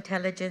artificial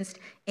intelligence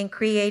in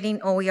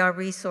creating OER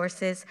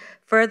resources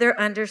further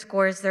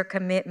underscores their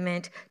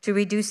commitment to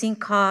reducing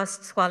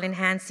costs while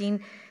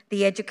enhancing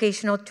the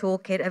educational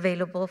toolkit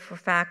available for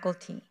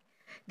faculty.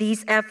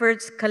 These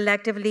efforts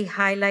collectively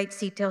highlight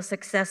CTEL's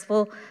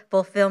successful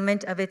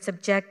fulfillment of its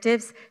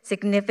objectives,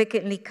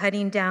 significantly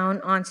cutting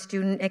down on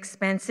student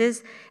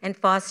expenses and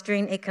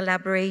fostering a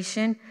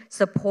collaboration,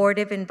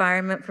 supportive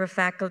environment for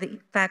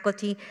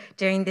faculty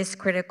during this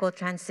critical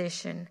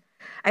transition.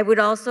 I would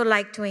also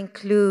like to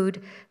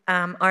include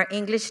our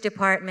English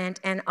department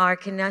and our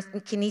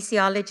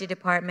kinesiology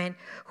department,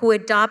 who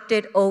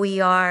adopted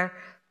OER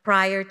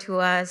prior to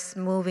us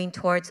moving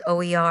towards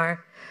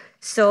OER.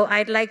 So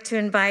I'd like to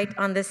invite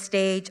on the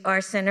stage our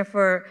Center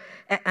for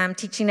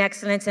Teaching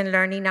Excellence and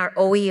Learning, our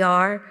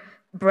OER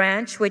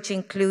branch, which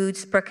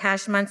includes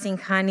Prakash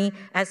Mansinghani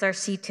as our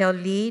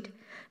CTEL lead,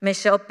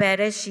 Michelle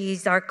Perez,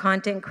 she's our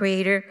content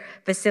creator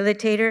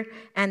facilitator,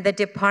 and the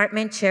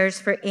department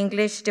chairs for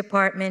English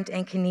department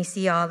and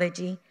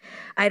kinesiology.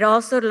 I'd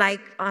also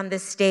like on the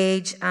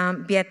stage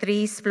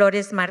Beatriz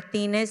Flores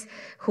Martinez,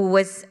 who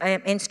was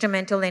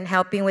instrumental in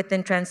helping with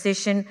the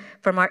transition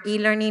from our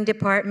e-learning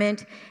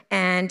department,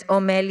 and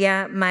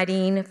Omelia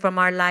Marin from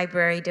our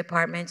library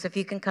department. So if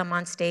you can come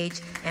on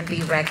stage and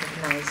be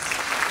recognized.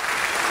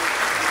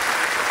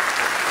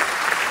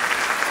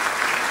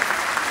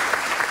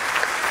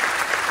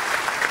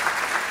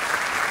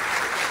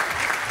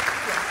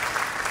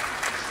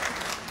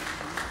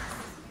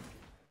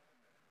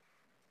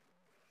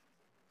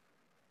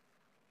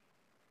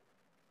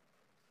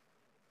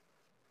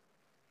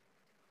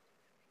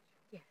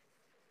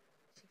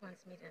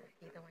 Wants me to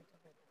be the one to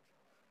hold.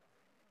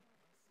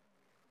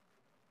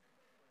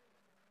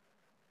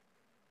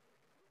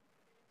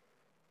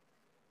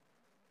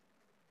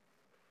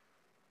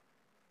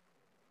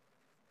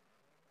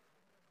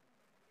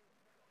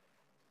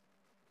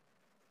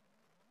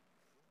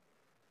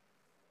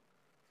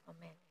 Oh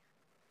man.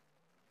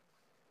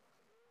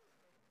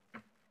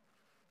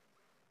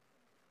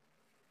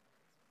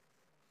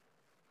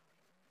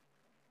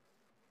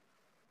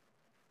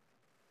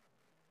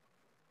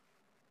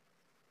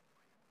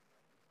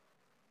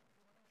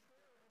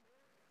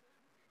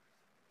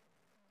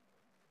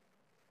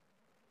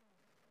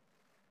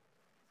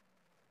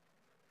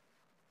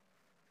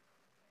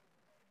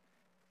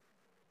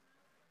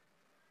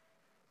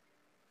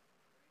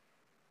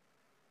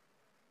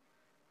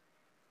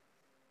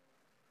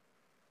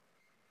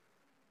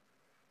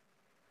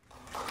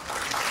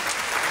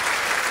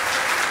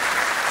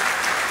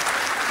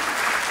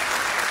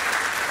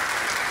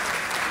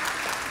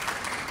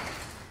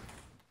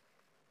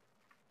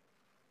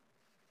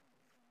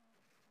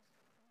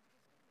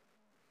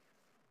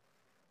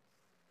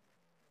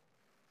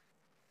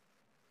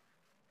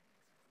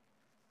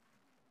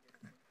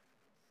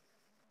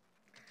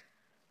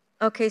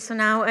 Okay, so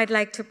now I'd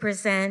like to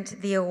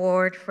present the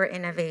award for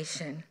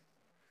innovation.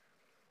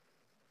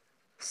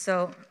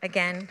 So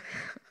again,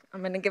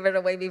 I'm going to give it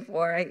away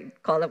before I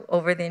call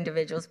over the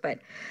individuals, but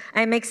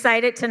I'm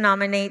excited to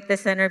nominate the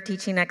Center of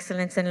Teaching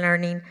Excellence and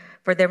Learning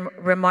for their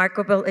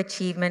remarkable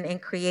achievement in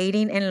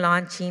creating and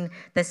launching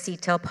the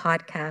CTEL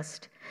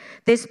podcast.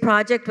 This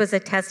project was a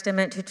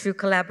testament to true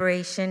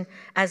collaboration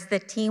as the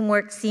team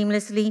worked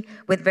seamlessly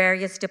with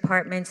various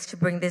departments to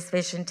bring this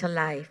vision to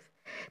life.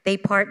 They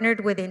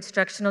partnered with the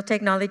Instructional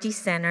Technology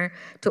Center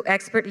to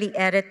expertly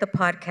edit the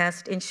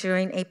podcast,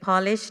 ensuring a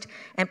polished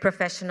and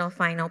professional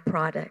final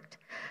product.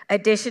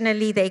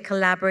 Additionally, they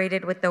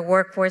collaborated with the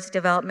Workforce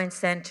Development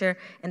Center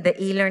and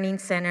the E-Learning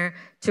Center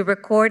to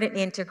record and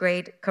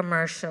integrate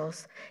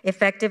commercials,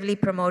 effectively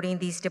promoting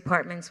these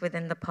departments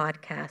within the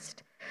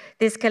podcast.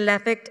 This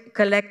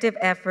collective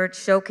effort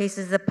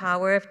showcases the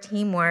power of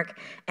teamwork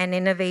and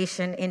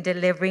innovation in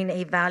delivering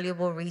a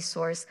valuable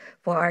resource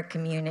for our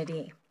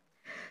community.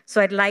 So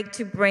I'd like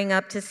to bring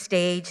up to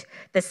stage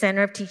the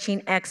Center of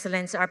Teaching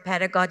Excellence, our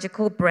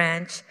pedagogical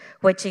branch,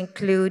 which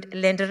include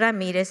Linda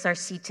Ramirez, our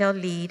CTEL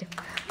lead,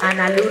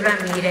 Ana Lu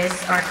Ramirez,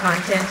 our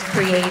content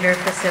creator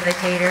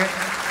facilitator,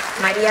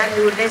 Maria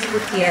Lourdes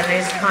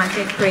Gutierrez,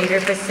 content creator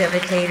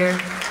facilitator,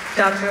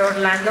 Dr.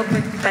 Orlando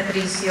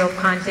Patricio,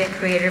 content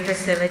creator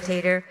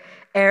facilitator,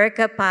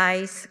 Erica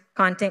Pais,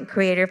 content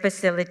creator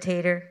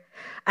facilitator.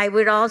 I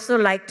would also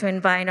like to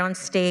invite on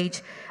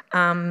stage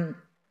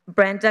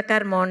Brenda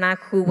Carmona,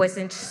 who was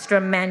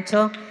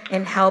instrumental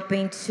in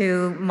helping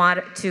to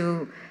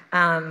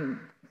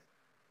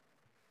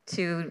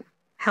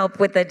help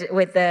with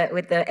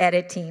the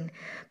editing.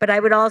 But I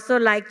would also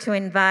like to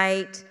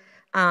invite,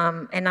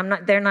 and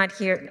they're not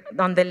here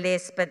on the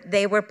list, but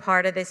they were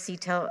part of the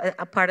CTEL,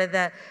 a part of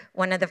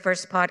one of the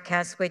first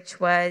podcasts, which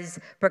was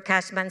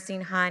Prakash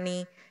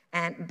Mansinghani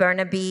and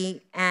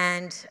Burnaby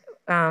and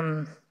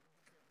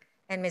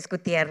Ms.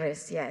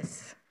 Gutierrez,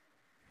 yes.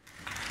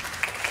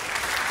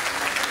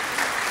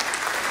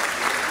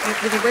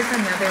 It was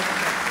another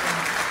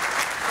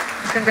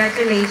one.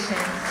 Congratulations.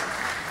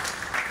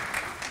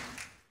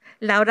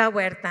 Laura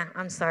Huerta,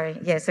 I'm sorry.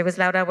 Yes, it was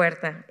Laura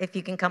Huerta, if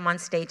you can come on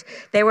stage.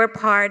 They were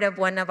part of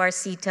one of our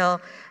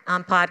CETO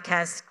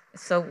podcasts,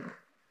 so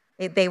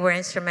they were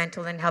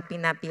instrumental in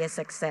helping that be a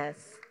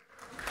success.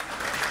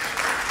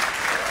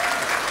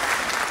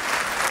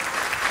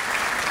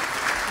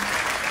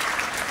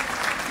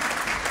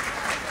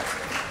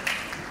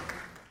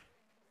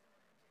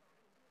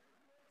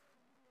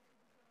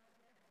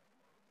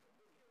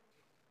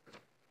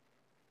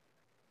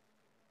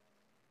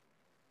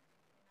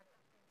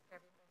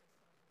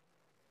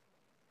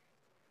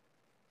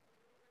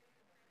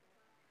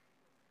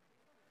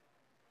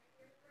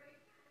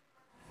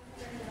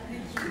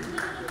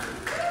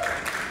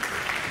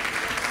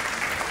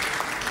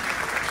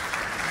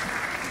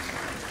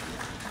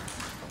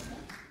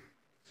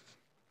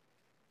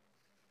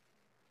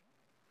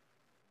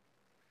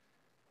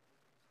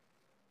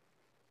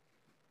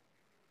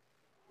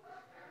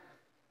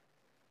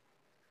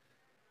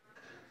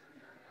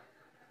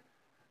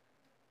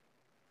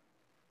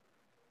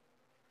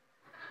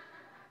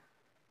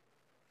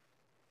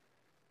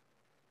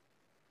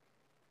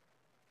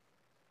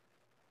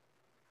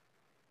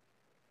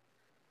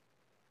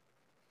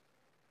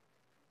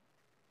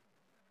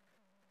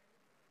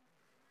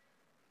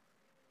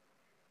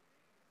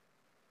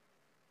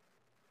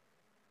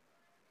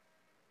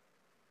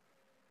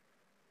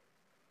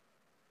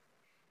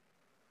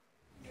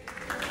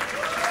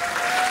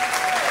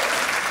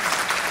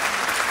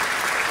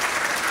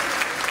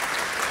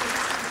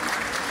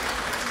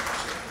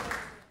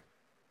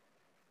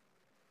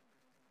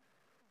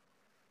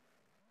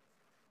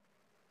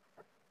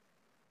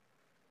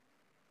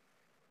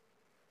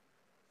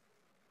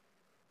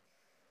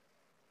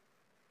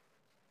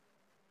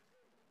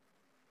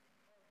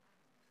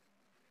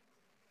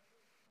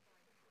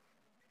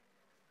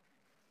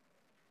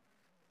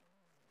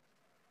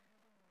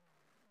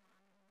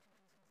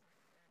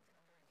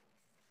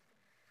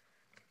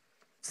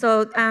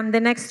 So the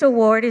next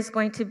award is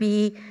going to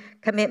be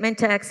Commitment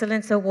to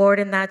Excellence Award,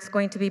 and that's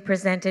going to be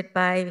presented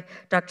by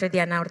Dr.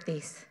 Diana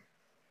Ortiz.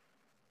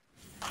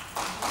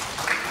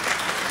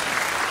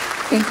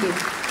 Thank you.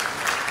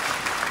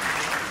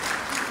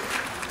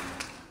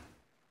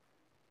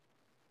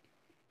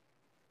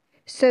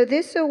 So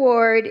this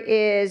award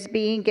is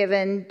being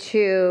given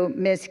to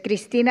Ms.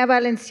 Cristina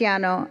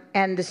Valenciano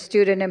and the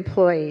student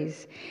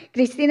employees.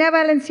 Cristina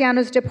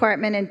Valenciano's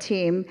department and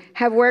team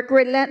have worked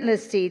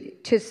relentlessly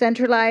to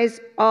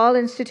centralize all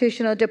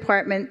institutional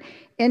department,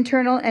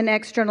 internal and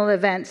external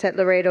events at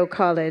Laredo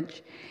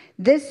College.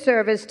 This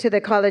service to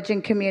the college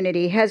and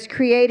community has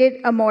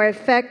created a more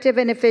effective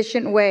and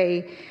efficient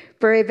way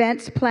for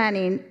events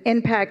planning,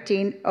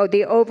 impacting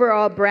the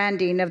overall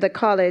branding of the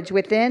college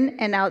within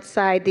and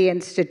outside the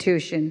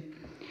institution.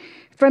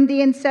 From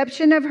the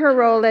inception of her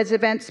role as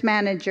events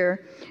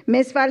manager,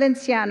 Ms.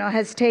 Valenciano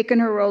has taken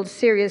her role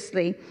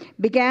seriously,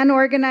 began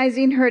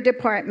organizing her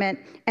department,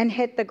 and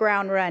hit the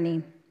ground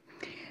running.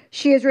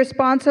 She is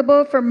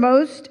responsible for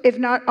most, if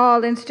not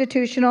all,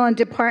 institutional and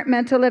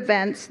departmental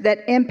events that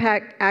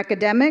impact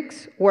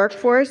academics,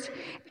 workforce,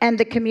 and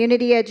the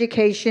community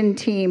education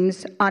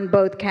teams on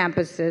both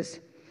campuses.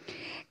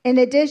 In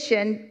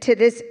addition to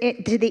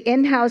the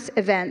in-house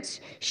events,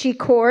 she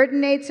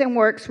coordinates and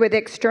works with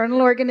external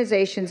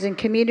organizations and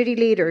community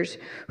leaders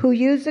who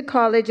use the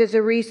college as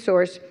a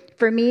resource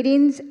for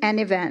meetings and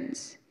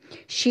events.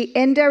 She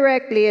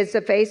indirectly is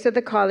the face of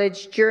the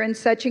college during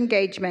such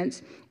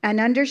engagements and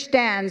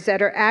understands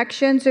that her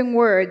actions and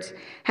words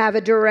have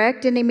a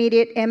direct and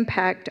immediate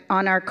impact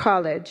on our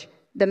college,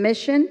 the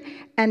mission,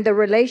 and the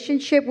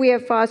relationship we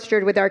have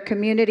fostered with our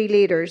community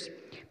leaders.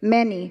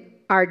 Many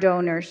are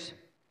donors.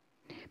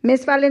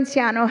 Ms.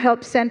 Valenciano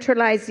helped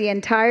centralize the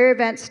entire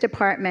events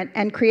department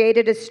and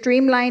created a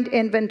streamlined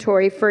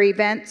inventory for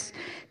events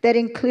that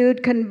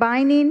include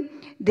combining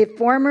the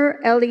former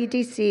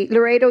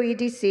Laredo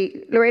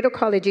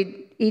College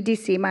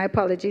EDC, my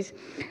apologies,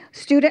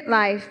 student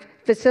life,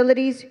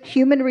 facilities,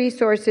 human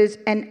resources,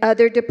 and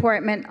other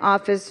department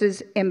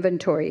offices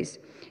inventories.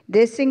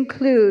 This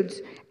includes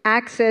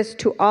access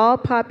to all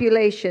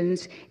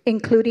populations,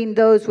 including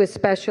those with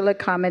special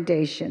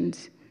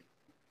accommodations.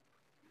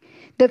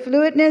 The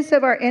fluidness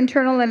of our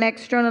internal and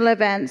external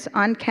events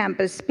on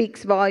campus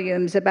speaks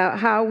volumes about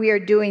how we are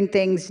doing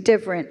things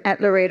different at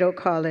Laredo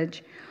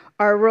College,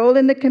 our role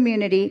in the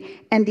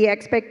community, and the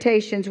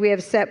expectations we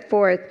have set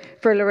forth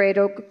for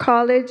Laredo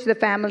College, the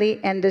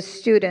family, and the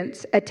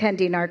students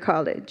attending our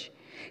college.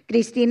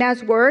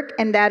 Cristina's work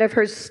and that of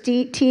her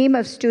team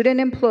of student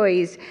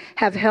employees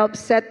have helped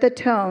set the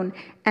tone,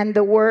 and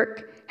the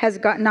work has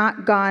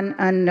not gone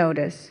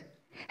unnoticed.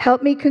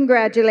 Help me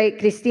congratulate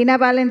Cristina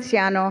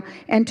Valenciano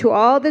and to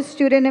all the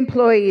student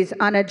employees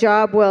on a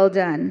job well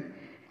done.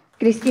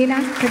 Cristina,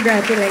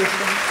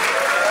 congratulations.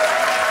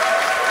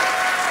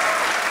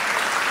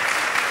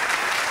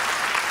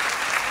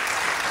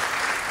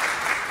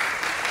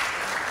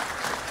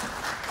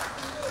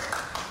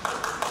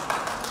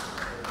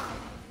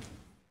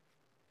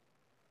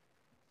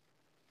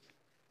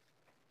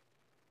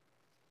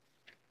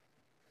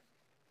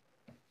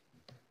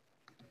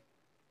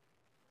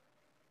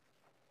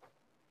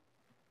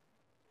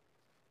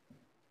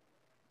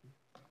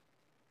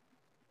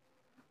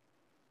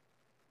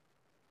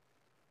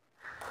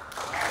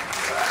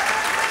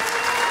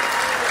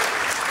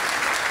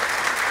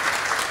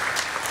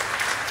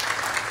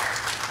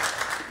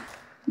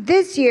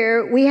 This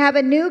year, we have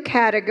a new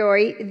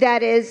category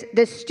that is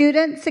the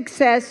Student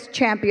Success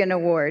Champion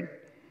Award.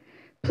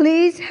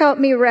 Please help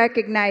me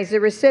recognize the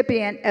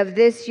recipient of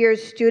this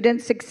year's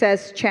Student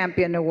Success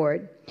Champion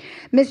Award.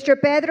 Mr.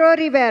 Pedro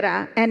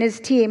Rivera and his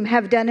team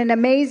have done an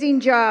amazing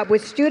job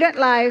with student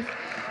life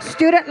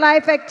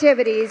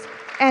activities,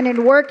 and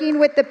in working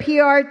with the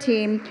PR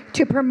team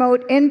to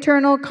promote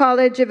internal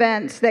college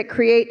events that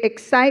create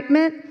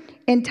excitement,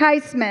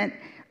 enticement,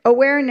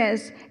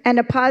 awareness, and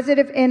a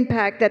positive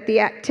impact that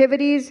the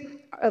activities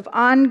of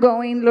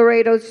ongoing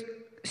Laredo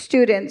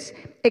students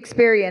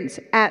experience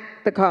at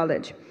the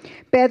college.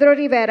 Pedro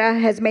Rivera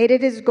has made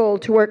it his goal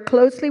to work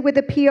closely with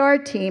the PR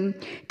team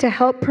to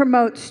help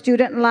promote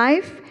student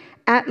life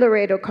at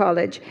Laredo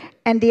College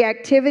and the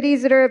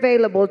activities that are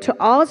available to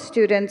all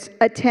students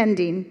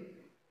attending.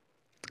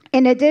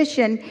 In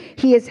addition,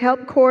 he has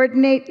helped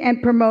coordinate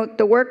and promote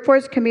the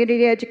workforce,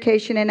 community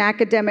education, and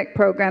academic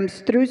programs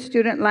through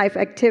student life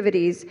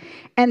activities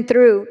and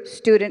through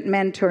student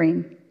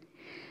mentoring.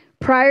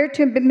 Prior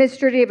to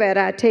Mr.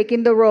 Rivera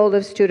taking the role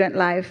of student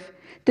life,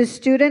 the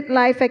student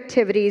life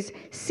activities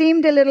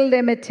seemed a little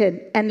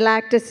limited and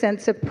lacked a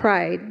sense of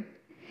pride.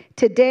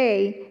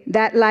 Today,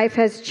 that life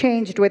has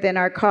changed within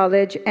our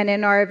college and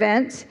in our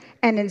events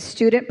and in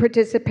student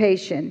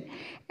participation.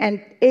 And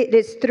it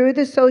is through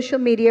the social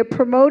media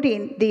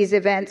promoting these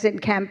events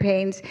and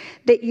campaigns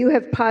that you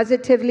have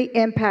positively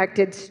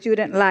impacted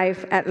student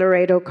life at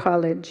Laredo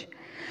College.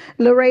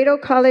 Laredo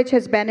College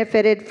has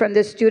benefited from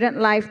the student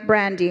life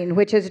branding,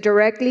 which has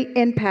directly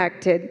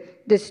impacted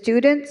the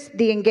students,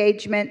 the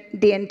engagement,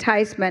 the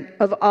enticement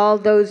of all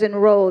those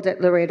enrolled at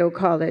Laredo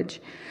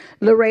College.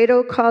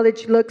 Laredo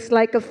College looks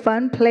like a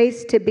fun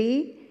place to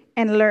be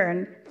and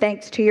learn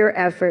thanks to your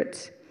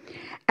efforts.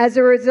 As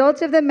a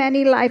result of the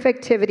many life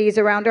activities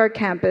around our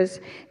campus,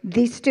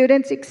 these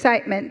students'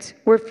 excitement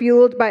were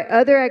fueled by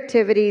other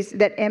activities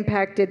that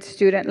impacted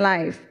student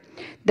life.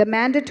 The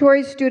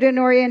mandatory student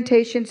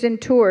orientations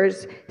and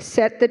tours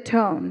set the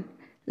tone,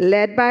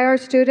 led by our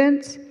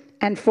students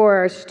and for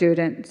our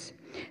students.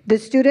 The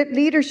Student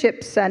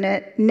Leadership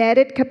Summit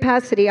netted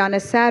capacity on a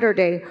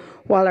Saturday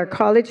while our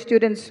college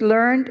students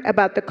learned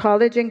about the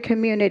college and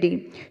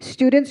community,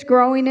 students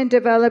growing and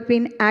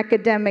developing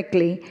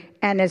academically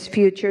and as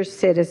future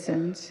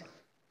citizens.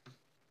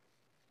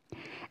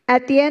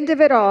 At the end of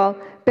it all,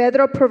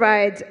 Pedro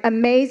provides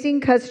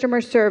amazing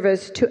customer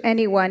service to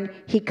anyone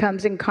he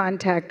comes in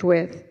contact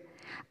with.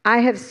 I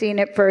have seen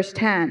it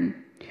firsthand.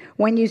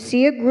 When you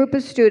see a group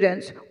of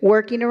students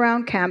working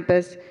around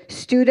campus,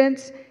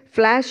 students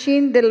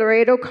flashing the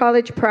Laredo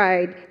College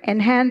pride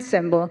and hand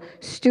symbol,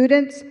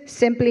 students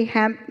simply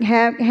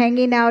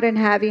hanging out and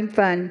having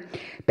fun,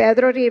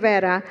 Pedro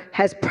Rivera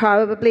has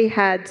probably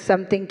had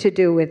something to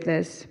do with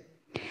this.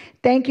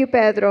 Thank you,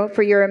 Pedro,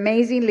 for your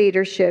amazing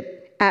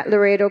leadership at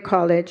Laredo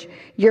College,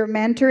 your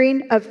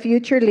mentoring of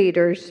future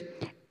leaders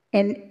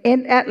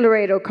at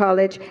Laredo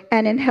College,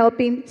 and in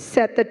helping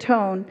set the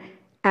tone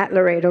at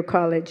Laredo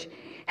College.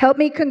 Help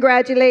me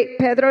congratulate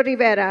Pedro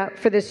Rivera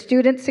for the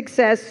Student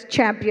Success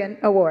Champion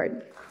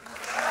Award.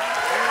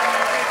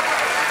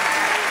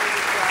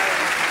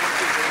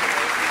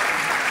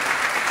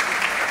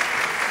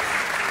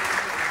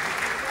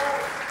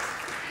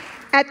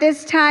 At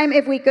this time,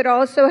 if we could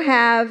also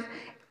have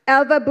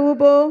Elva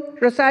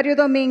Bubo, Rosario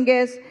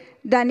Dominguez,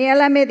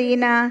 Daniela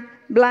Medina,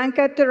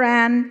 Blanca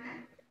Turan,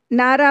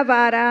 Nara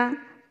Vara,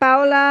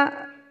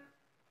 Paula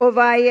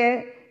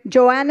Ovalle,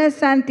 Joanna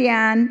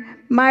Santian,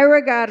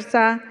 Myra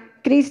Garza,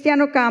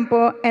 Cristiano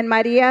Campo, and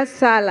Maria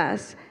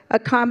Salas, a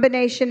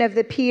combination of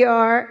the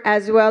PR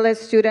as well as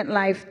student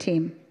life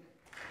team.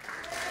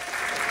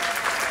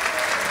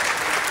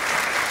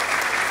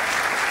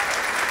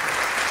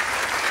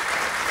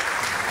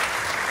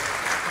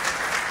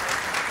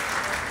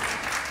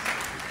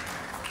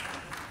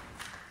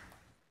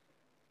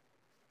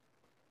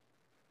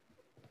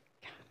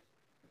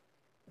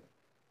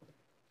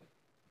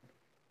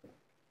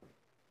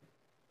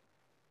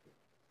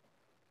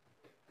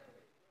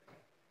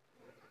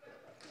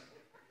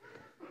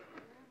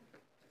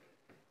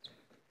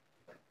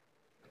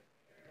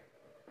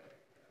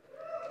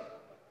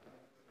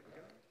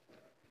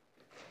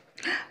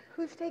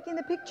 Who's taking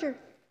the picture?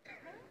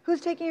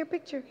 Who's taking your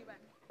picture?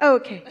 Oh,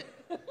 okay.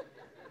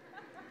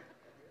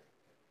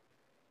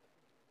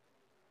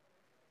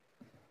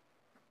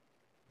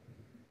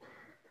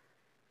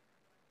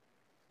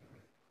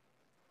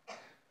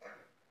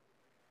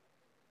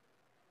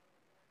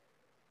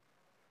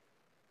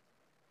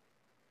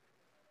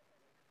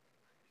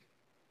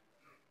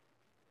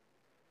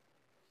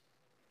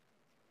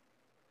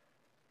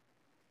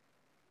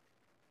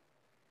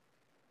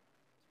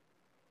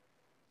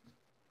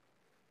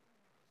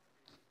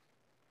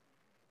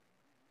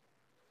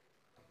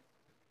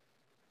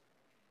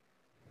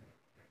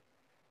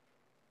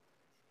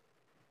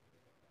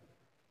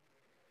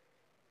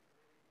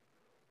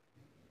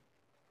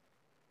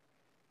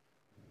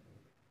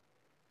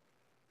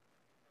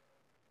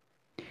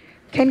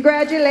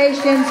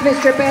 Congratulations,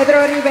 Mr.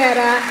 Pedro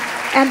Rivera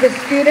and the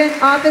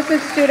Office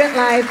of Student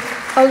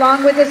Life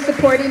along with the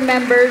supporting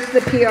members,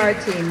 the PR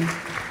team.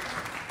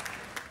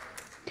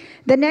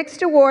 The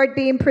next award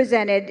being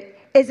presented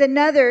is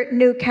another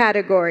new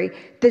category,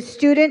 the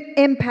Student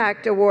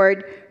Impact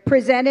Award,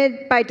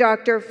 presented by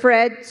Dr.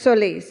 Fred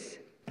Solis.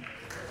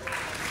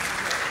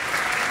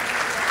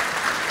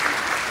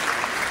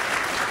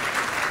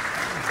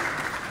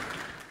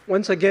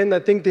 Once again, I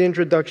think the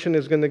introduction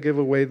is going to give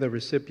away the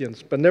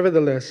recipients, but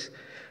nevertheless,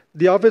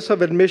 the Office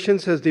of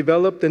Admissions has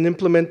developed and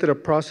implemented a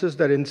process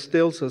that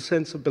instills a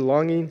sense of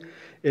belonging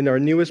in our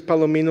newest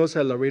Palominos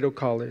at Laredo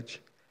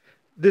College.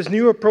 This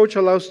new approach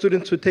allows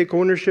students to take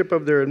ownership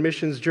of their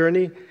admissions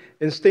journey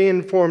and stay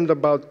informed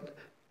about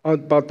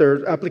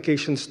their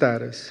application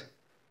status.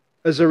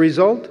 As a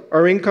result,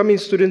 our incoming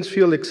students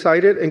feel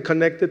excited and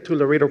connected to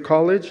Laredo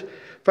College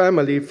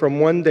family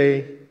from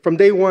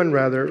day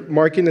one,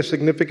 marking a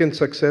significant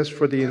success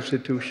for the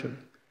institution.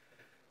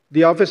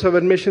 The Office of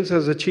Admissions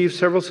has achieved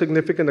several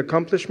significant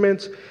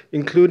accomplishments,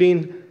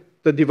 including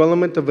the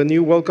development of a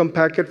new welcome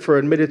packet for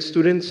admitted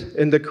students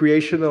and the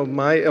creation of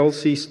My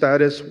LC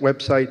Status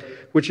website,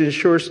 which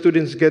ensures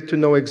students get to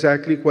know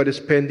exactly what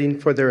is pending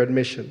for their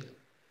admission.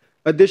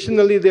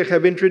 Additionally, they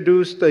have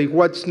introduced a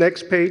What's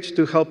Next page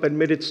to help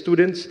admitted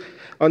students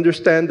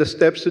understand the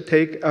steps to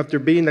take after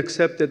being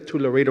accepted to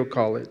Laredo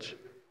College.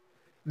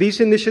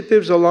 These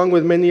initiatives, along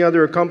with many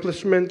other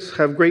accomplishments,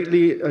 have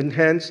greatly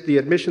enhanced the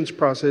admissions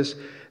process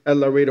at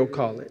Laredo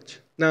College.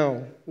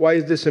 Now, why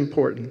is this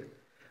important?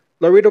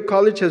 Laredo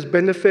College has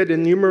benefited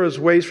in numerous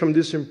ways from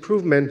this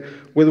improvement,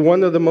 with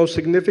one of the most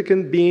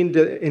significant being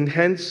the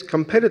enhanced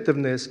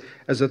competitiveness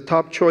as a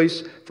top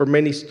choice for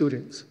many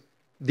students.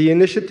 The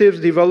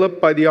initiatives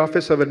developed by the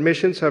Office of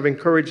Admissions have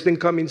encouraged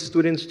incoming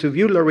students to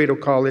view Laredo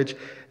College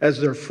as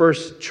their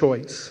first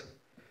choice,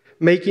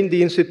 making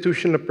the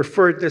institution a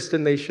preferred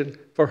destination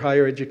for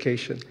higher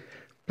education.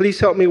 Please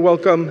help me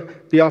welcome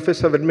the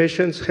Office of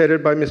Admissions,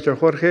 headed by Mr.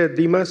 Jorge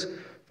Dimas,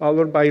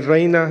 followed by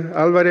Reina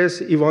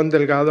Alvarez, Yvonne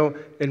Delgado,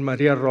 and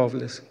Maria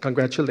Robles.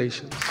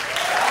 Congratulations.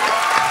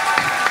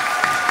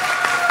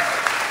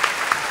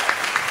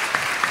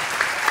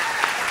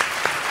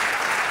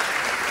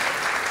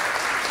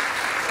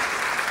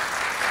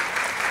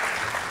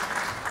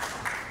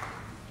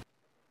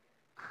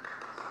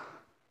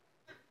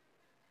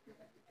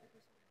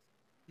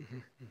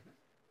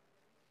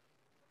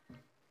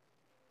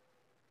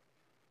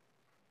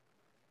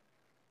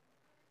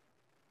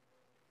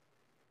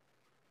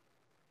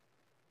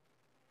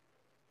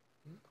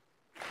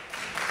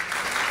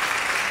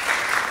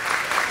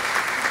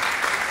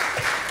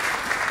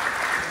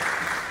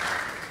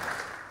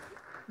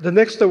 The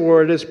next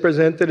award is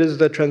presented as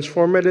the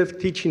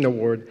Transformative Teaching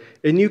Award,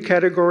 a new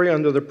category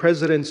under the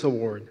President's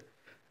Award.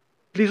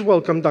 Please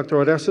welcome Dr.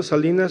 Horacio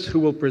Salinas,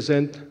 who will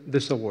present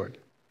this award.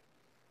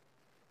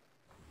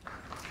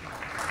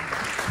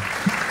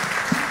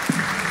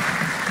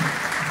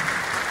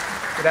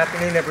 Good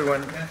afternoon,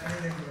 everyone.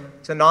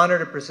 It's an honor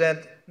to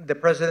present the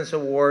President's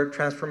Award,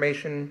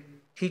 Transformation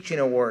Teaching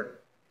Award.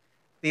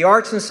 The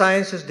Arts and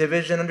Sciences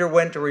Division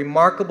underwent a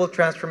remarkable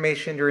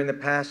transformation during the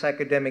past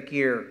academic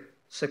year,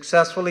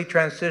 successfully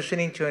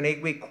transitioning to an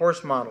 8-week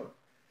course model.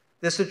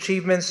 This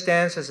achievement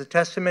stands as a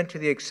testament to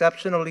the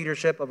exceptional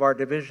leadership of our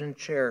division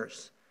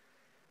chairs.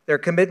 Their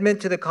commitment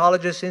to the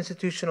college's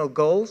institutional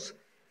goals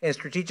and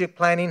strategic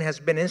planning has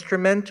been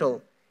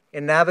instrumental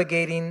in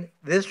navigating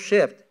this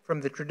shift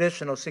from the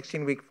traditional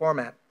 16-week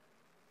format.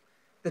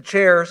 The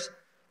chairs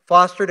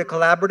fostered a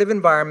collaborative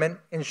environment,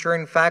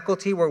 ensuring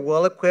faculty were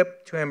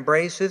well-equipped to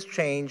embrace this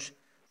change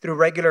through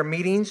regular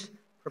meetings,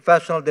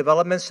 professional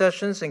development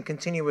sessions, and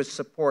continuous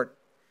support.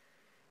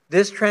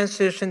 This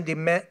transition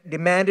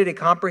demanded a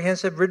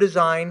comprehensive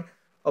redesign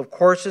of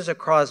courses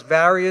across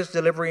various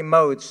delivery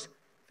modes,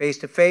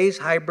 face-to-face,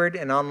 hybrid,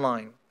 and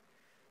online.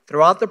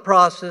 Throughout the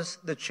process,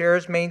 the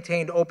chairs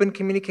maintained open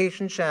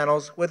communication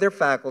channels with their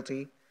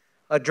faculty,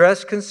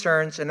 addressed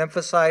concerns, and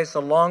emphasized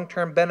the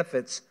long-term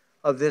benefits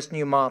of this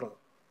new model.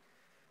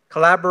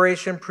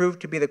 Collaboration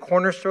proved to be the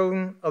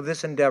cornerstone of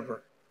this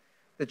endeavor.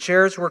 The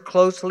chairs worked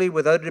closely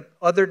with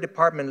other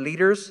department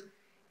leaders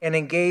and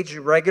engaged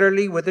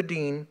regularly with the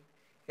dean,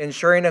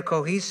 ensuring a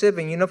cohesive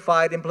and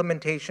unified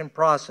implementation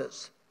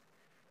process.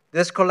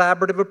 This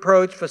collaborative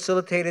approach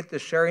facilitated the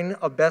sharing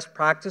of best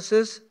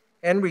practices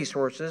and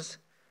resources,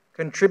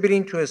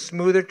 contributing to a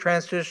smoother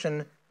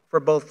transition for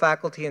both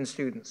faculty and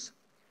students.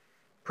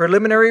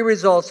 Preliminary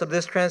results of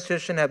this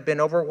transition have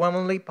been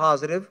overwhelmingly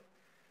positive.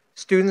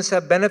 Students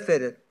have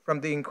benefited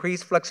from the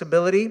increased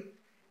flexibility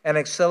and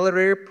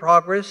accelerated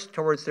progress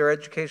towards their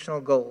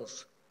educational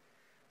goals.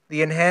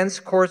 The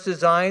enhanced course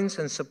designs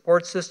and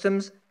support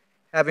systems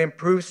have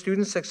improved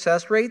student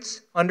success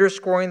rates,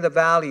 underscoring the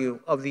value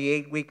of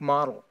the 8-week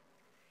model.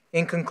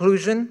 In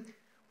conclusion,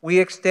 we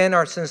extend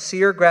our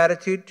sincere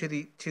gratitude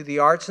to the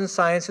Arts and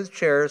Sciences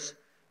chairs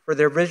for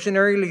their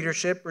visionary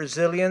leadership,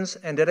 resilience,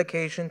 and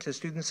dedication to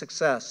student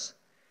success.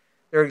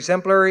 Their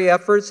exemplary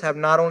efforts have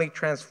not only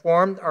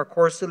transformed our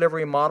course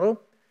delivery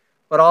model,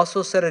 but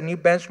also set a new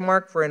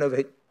benchmark for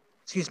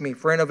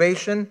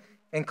innovation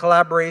and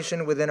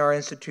collaboration within our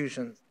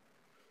institutions.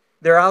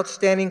 Their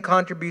outstanding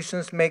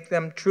contributions make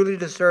them truly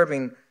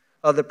deserving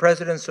of the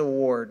President's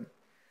Award.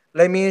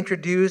 Let me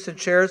introduce the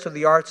chairs of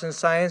the Arts and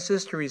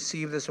Sciences to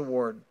receive this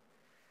award.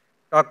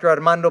 Dr.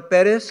 Armando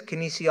Perez,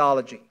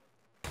 Kinesiology.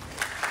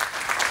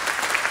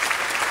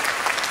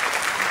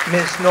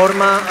 Ms.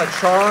 Norma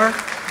Achar,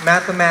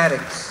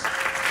 Mathematics.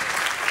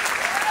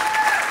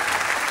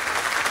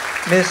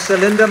 Ms.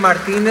 Celinda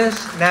Martinez,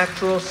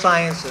 Natural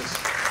Sciences.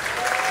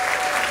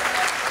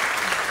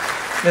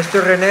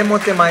 Mr. Rene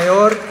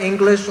Montemayor,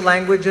 English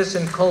Languages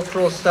and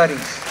Cultural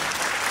Studies.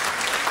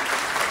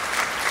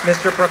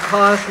 Mr.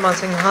 Prakash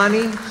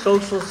Mansinghani,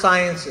 Social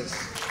Sciences.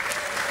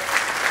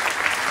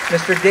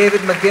 Mr.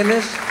 David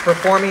McGinnis,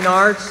 Performing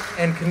Arts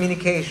and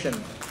Communication.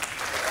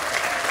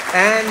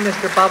 And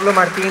Mr. Pablo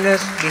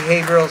Martinez,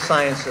 Behavioral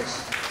Sciences.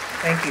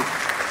 Thank you.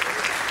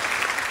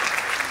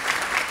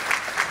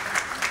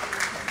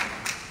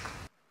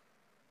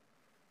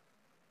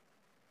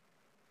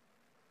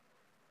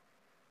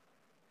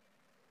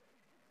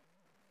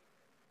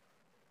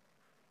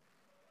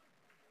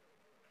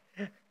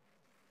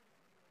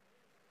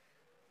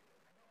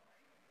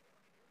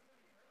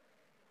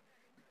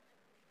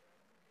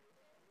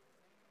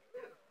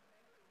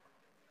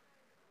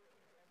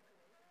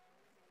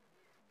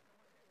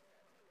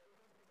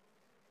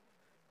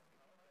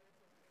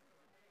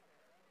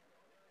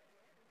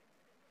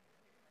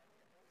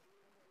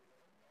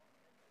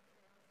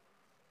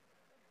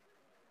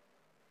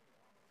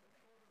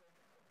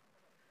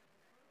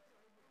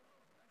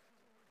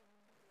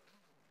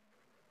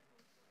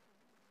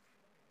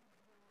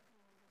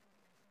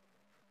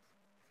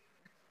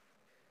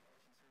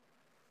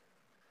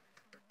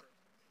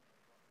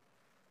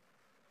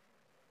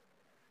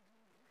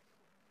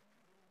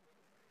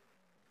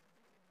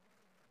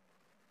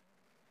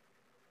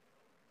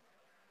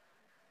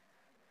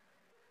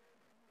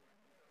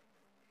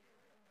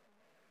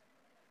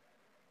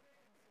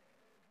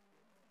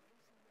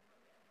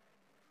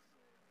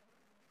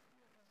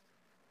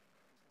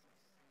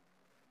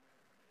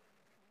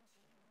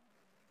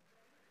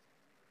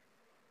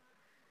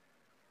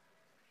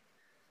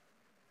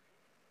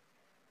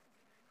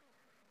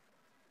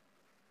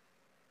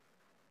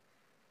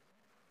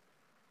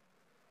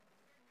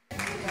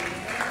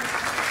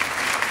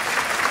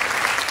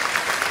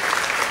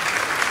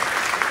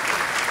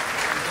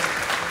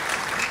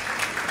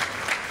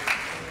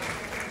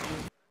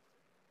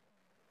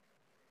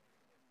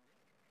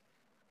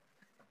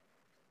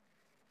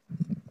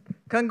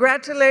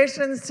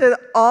 Congratulations to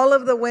all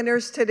of the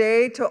winners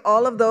today, to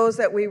all of those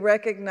that we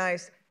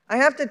recognize. I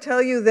have to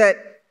tell you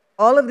that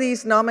all of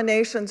these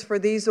nominations for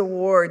these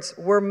awards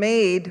were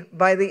made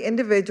by the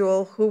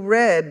individual who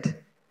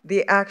read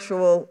the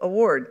actual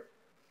award.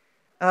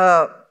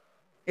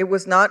 It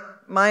was not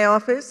my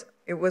office.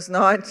 It was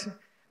not.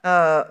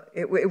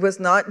 It was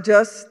not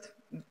just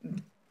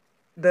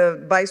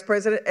the vice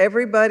president.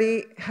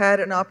 Everybody had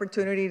an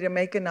opportunity to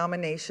make a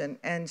nomination,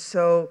 and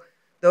so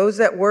those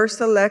that were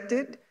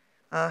selected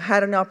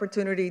had an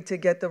opportunity to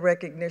get the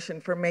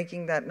recognition for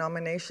making that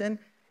nomination.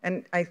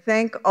 And I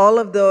thank all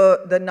of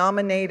the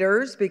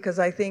nominators, because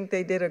I think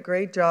they did a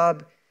great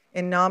job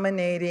in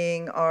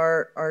nominating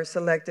our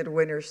selected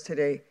winners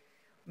today.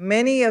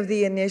 Many of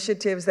the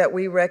initiatives that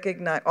we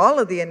recognize, all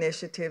of the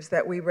initiatives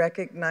that we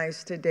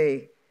recognize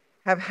today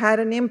have had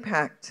an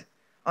impact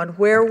on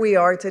where we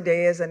are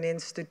today as an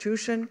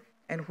institution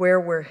and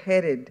where we're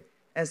headed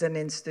as an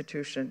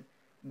institution,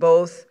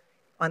 both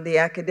on the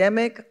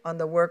academic, on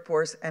the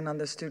workforce, and on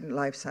the student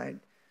life side.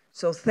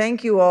 So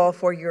thank you all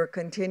for your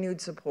continued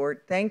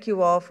support. Thank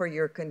you all for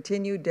your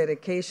continued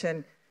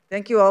dedication.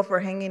 Thank you all for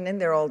hanging in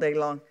there all day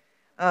long.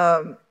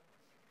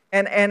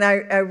 And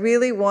I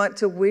really want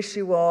to wish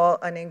you all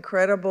an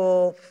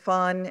incredible,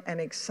 fun, and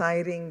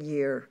exciting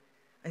year.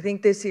 I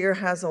think this year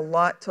has a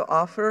lot to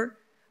offer.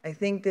 I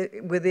think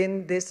that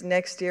within this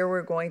next year,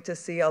 we're going to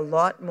see a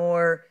lot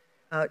more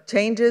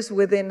changes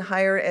within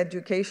higher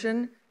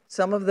education.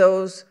 Some of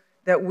those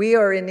that we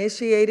are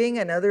initiating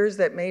and others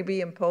that may be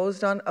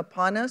imposed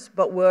upon us,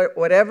 but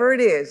whatever it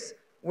is,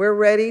 we're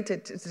ready to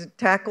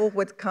tackle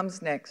what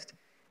comes next.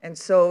 And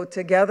so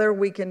together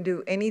we can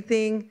do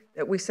anything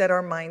that we set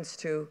our minds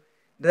to.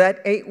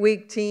 That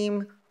 8-week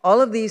team,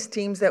 all of these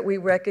teams that we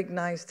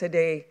recognize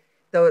today,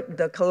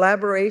 the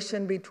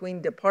collaboration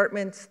between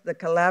departments, the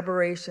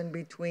collaboration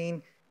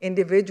between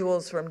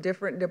individuals from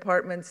different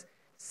departments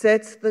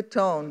sets the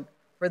tone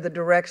for the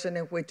direction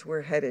in which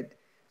we're headed.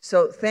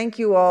 So thank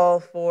you all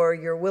for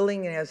your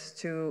willingness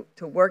to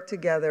work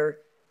together,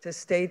 to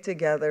stay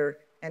together,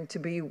 and to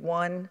be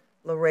one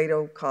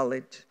Laredo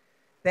College.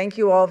 Thank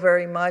you all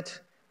very much.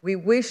 We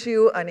wish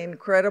you an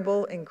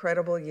incredible,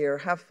 incredible year.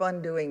 Have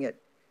fun doing it.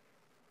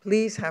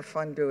 Please have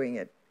fun doing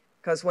it,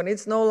 because when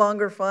it's no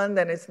longer fun,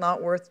 then it's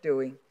not worth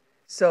doing.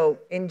 So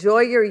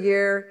enjoy your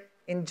year.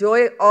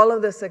 Enjoy all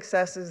of the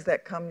successes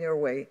that come your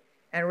way.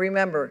 And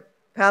remember,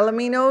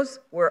 Palominos,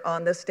 we're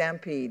on the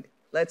stampede.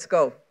 Let's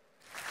go.